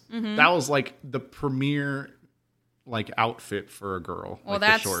shorts. Mm-hmm. That was like the premier like outfit for a girl. Well, like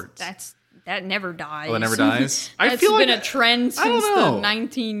that's the shorts. that never dies. Oh, it never dies? It's been a trend since the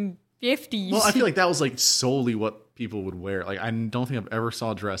 1950s. Well, I feel like that was like solely what people would wear. Like I don't think I've ever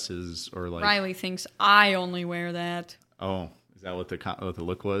saw dresses or like Riley thinks I only wear that. Oh, is that what the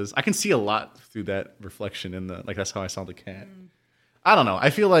look was? I can see a lot through that reflection in the, like, that's how I saw the cat. I don't know. I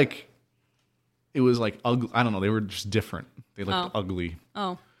feel like it was like ugly. I don't know. They were just different. They looked ugly.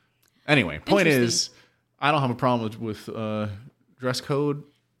 Oh. Anyway, point is, I don't have a problem with dress code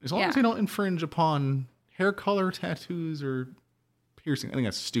as long as they don't infringe upon hair color, tattoos, or piercing. I think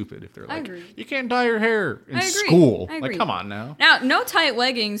that's stupid if they're like, you can't dye your hair in school. Like, come on now. Now, no tight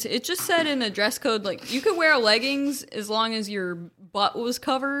leggings. It just said in the dress code, like, you could wear leggings as long as your butt was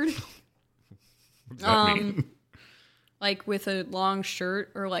covered. What does that mean? Like with a long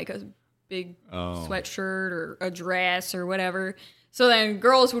shirt or like a big sweatshirt or a dress or whatever. So then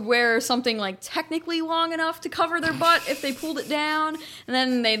girls would wear something like technically long enough to cover their butt if they pulled it down. And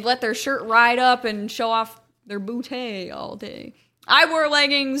then they'd let their shirt ride up and show off their bootay all day. I wore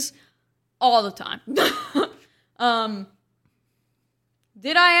leggings all the time. Did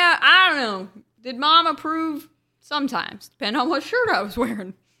I don't know. Did mom approve? Sometimes. Depending on what shirt I was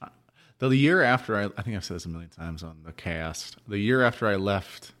wearing. The year after I think I've said this a million times on the cast. The year after I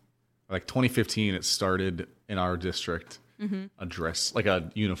left, like 2015, it started in our district a dress, like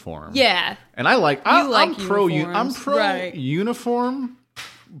a uniform. Yeah. And I'm pro right. uniform,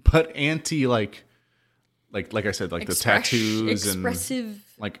 but anti like I said, like the tattoos expressive and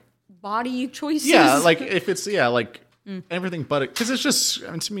like body choices. Yeah, like if it's everything but it, because it's just, I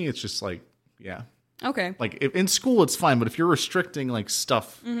mean, to me it's just like, yeah. Okay. Like in school it's fine, but if you're restricting like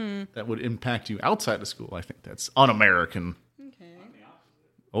stuff that would impact you outside of school, I think that's un-American. Okay.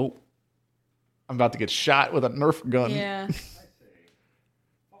 Oh, I'm about to get shot with a Nerf gun. Yeah. I say,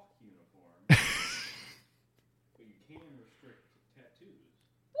 fuck uniform. But you can restrict tattoos.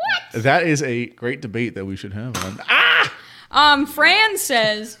 What? That is a great debate that we should have. Fran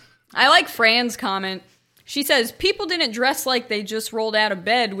says, I like Fran's comment. She says, people didn't dress like they just rolled out of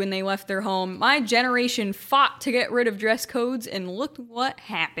bed when they left their home. My generation fought to get rid of dress codes, and look what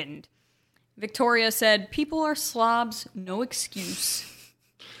happened. Victoria said, people are slobs, no excuse.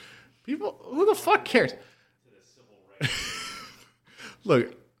 People, who the fuck cares?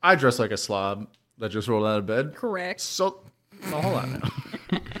 Look, I dress like a slob that just rolled out of bed. Correct. So, hold on now.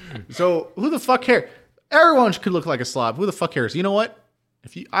 So, who the fuck cares? Everyone could look like a slob. Who the fuck cares? You know what?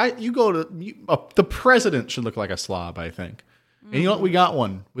 If you go to the president should look like a slob, I think. And you know what? We got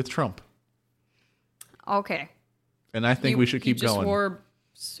one with Trump. Okay. And I think we should keep just going. Wore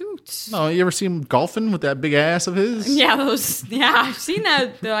suits. No, you ever see him golfing with that big ass of his? Yeah, I've seen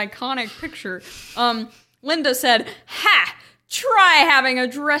the iconic picture. Linda said, "Ha! Try having a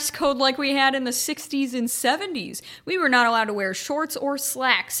dress code like we had in the 60s and 70s. We were not allowed to wear shorts or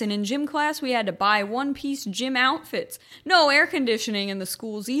slacks, and in gym class we had to buy one-piece gym outfits. No air conditioning in the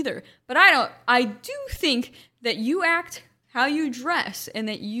schools either. But I do think that you act how you dress, and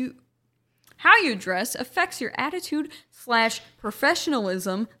that how you dress affects your attitude /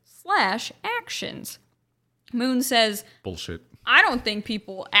 professionalism / actions." Moon says, Bullshit. "I don't think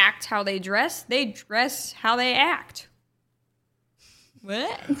people act how they dress how they act."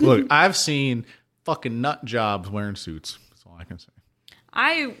 What? Look, I've seen fucking nut jobs wearing suits. That's all I can say.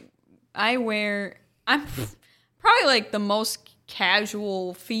 I'm probably like the most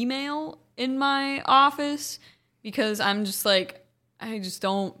casual female in my office, because I'm just like, I just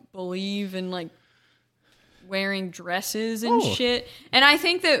don't believe in like wearing dresses and shit. And I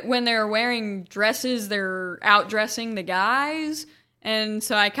think that when they're wearing dresses, they're outdressing the guys. And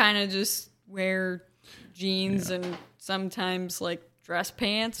so I kind of just wear jeans and sometimes like dress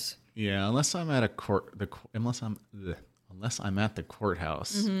pants. Yeah, unless I'm at unless I'm at the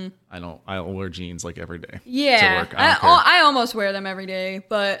courthouse, I'll wear jeans like every day. Yeah, to work. I almost wear them every day.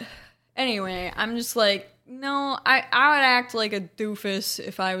 But anyway, I'm just like, no, I would act like a doofus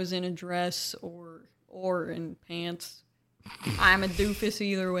if I was in a dress or in pants. I'm a doofus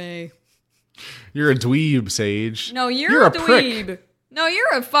either way. You're a dweeb, Sage. No, you're a dweeb. Prick. No,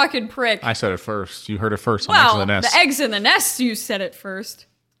 you're a fucking prick. I said it first. You heard it first on Well, Eggs in the Nest. the eggs in the nest, you said it first.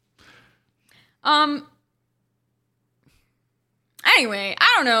 Anyway,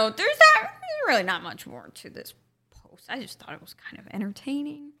 I don't know. There's really not much more to this post. I just thought it was kind of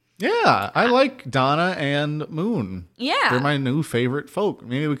entertaining. Yeah, I like Donna and Moon. Yeah. They're my new favorite folk.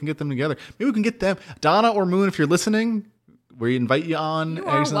 Maybe we can get them together. Maybe we can get them. Donna or Moon, if you're listening, we invite you on. You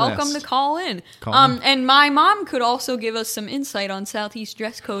are Eggs in the welcome Nest. to call in. Call in. And my mom could also give us some insight on Southeast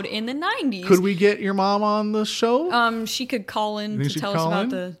dress code in the 90s. Could we get your mom on the show? She could call in to tell us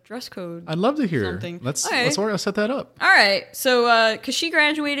about the dress code. I'd love to hear. something. Let's Okay. set that up. All right. So, because she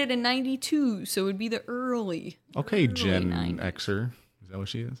graduated in 92, so it would be the early. Okay, early Gen 90s. Xer. Is that what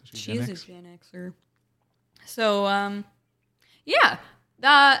she is? She is a Gen Xer. So, yeah.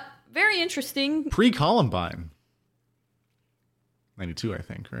 Very interesting. Pre-Columbine. 92, I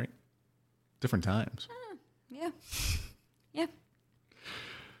think, right? Different times. Yeah. Yeah.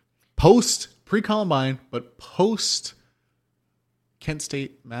 Pre-Columbine, but post Kent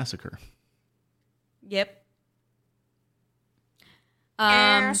State Massacre. Yep.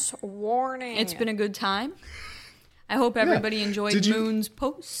 Warning. It's been a good time. I hope everybody enjoyed Moon's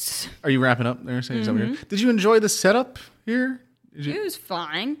posts. Are you wrapping up there? Sage, over here? Did you enjoy the setup here? It was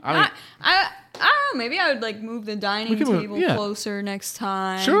fine. I don't know. Maybe I would like move the dining table closer next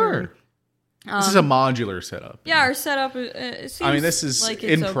time. Sure. This is a modular setup. Yeah, our setup. It seems this is like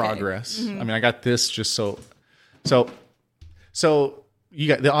it's in okay. progress. I got this just so you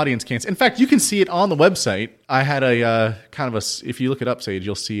got the audience can't. In fact, you can see it on the website. I had a kind of a. If you look it up, Sage,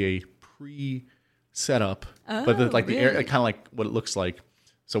 you'll see a pre-setup, but the air, kind of like what it looks like.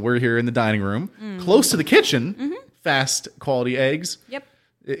 So we're here in the dining room, close to the kitchen. Fast quality eggs. Yep.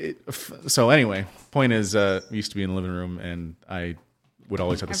 So anyway, point is, we used to be in the living room, and I would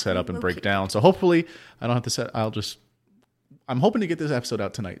always have to set up and break down. So hopefully, I don't have to set. I'm hoping to get this episode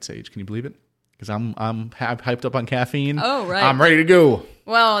out tonight, Sage. Can you believe it? Because I'm hyped up on caffeine. Oh, right. I'm ready to go.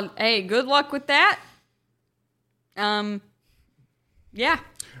 Well, hey, good luck with that. Yeah.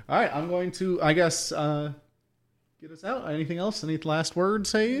 All right, I'm going to, I guess, get us out. Anything else? Any last words,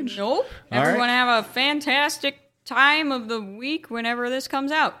 Sage? Nope. All Everyone right. have a fantastic time of the week whenever this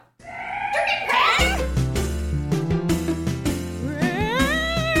comes out. A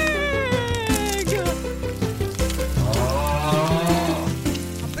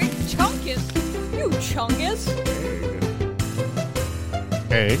big chunkus. You chunkus.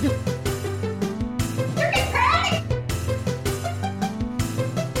 Egg. You're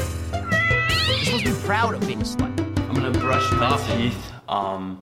supposed to be proud of being a slut. I'm gonna brush my teeth.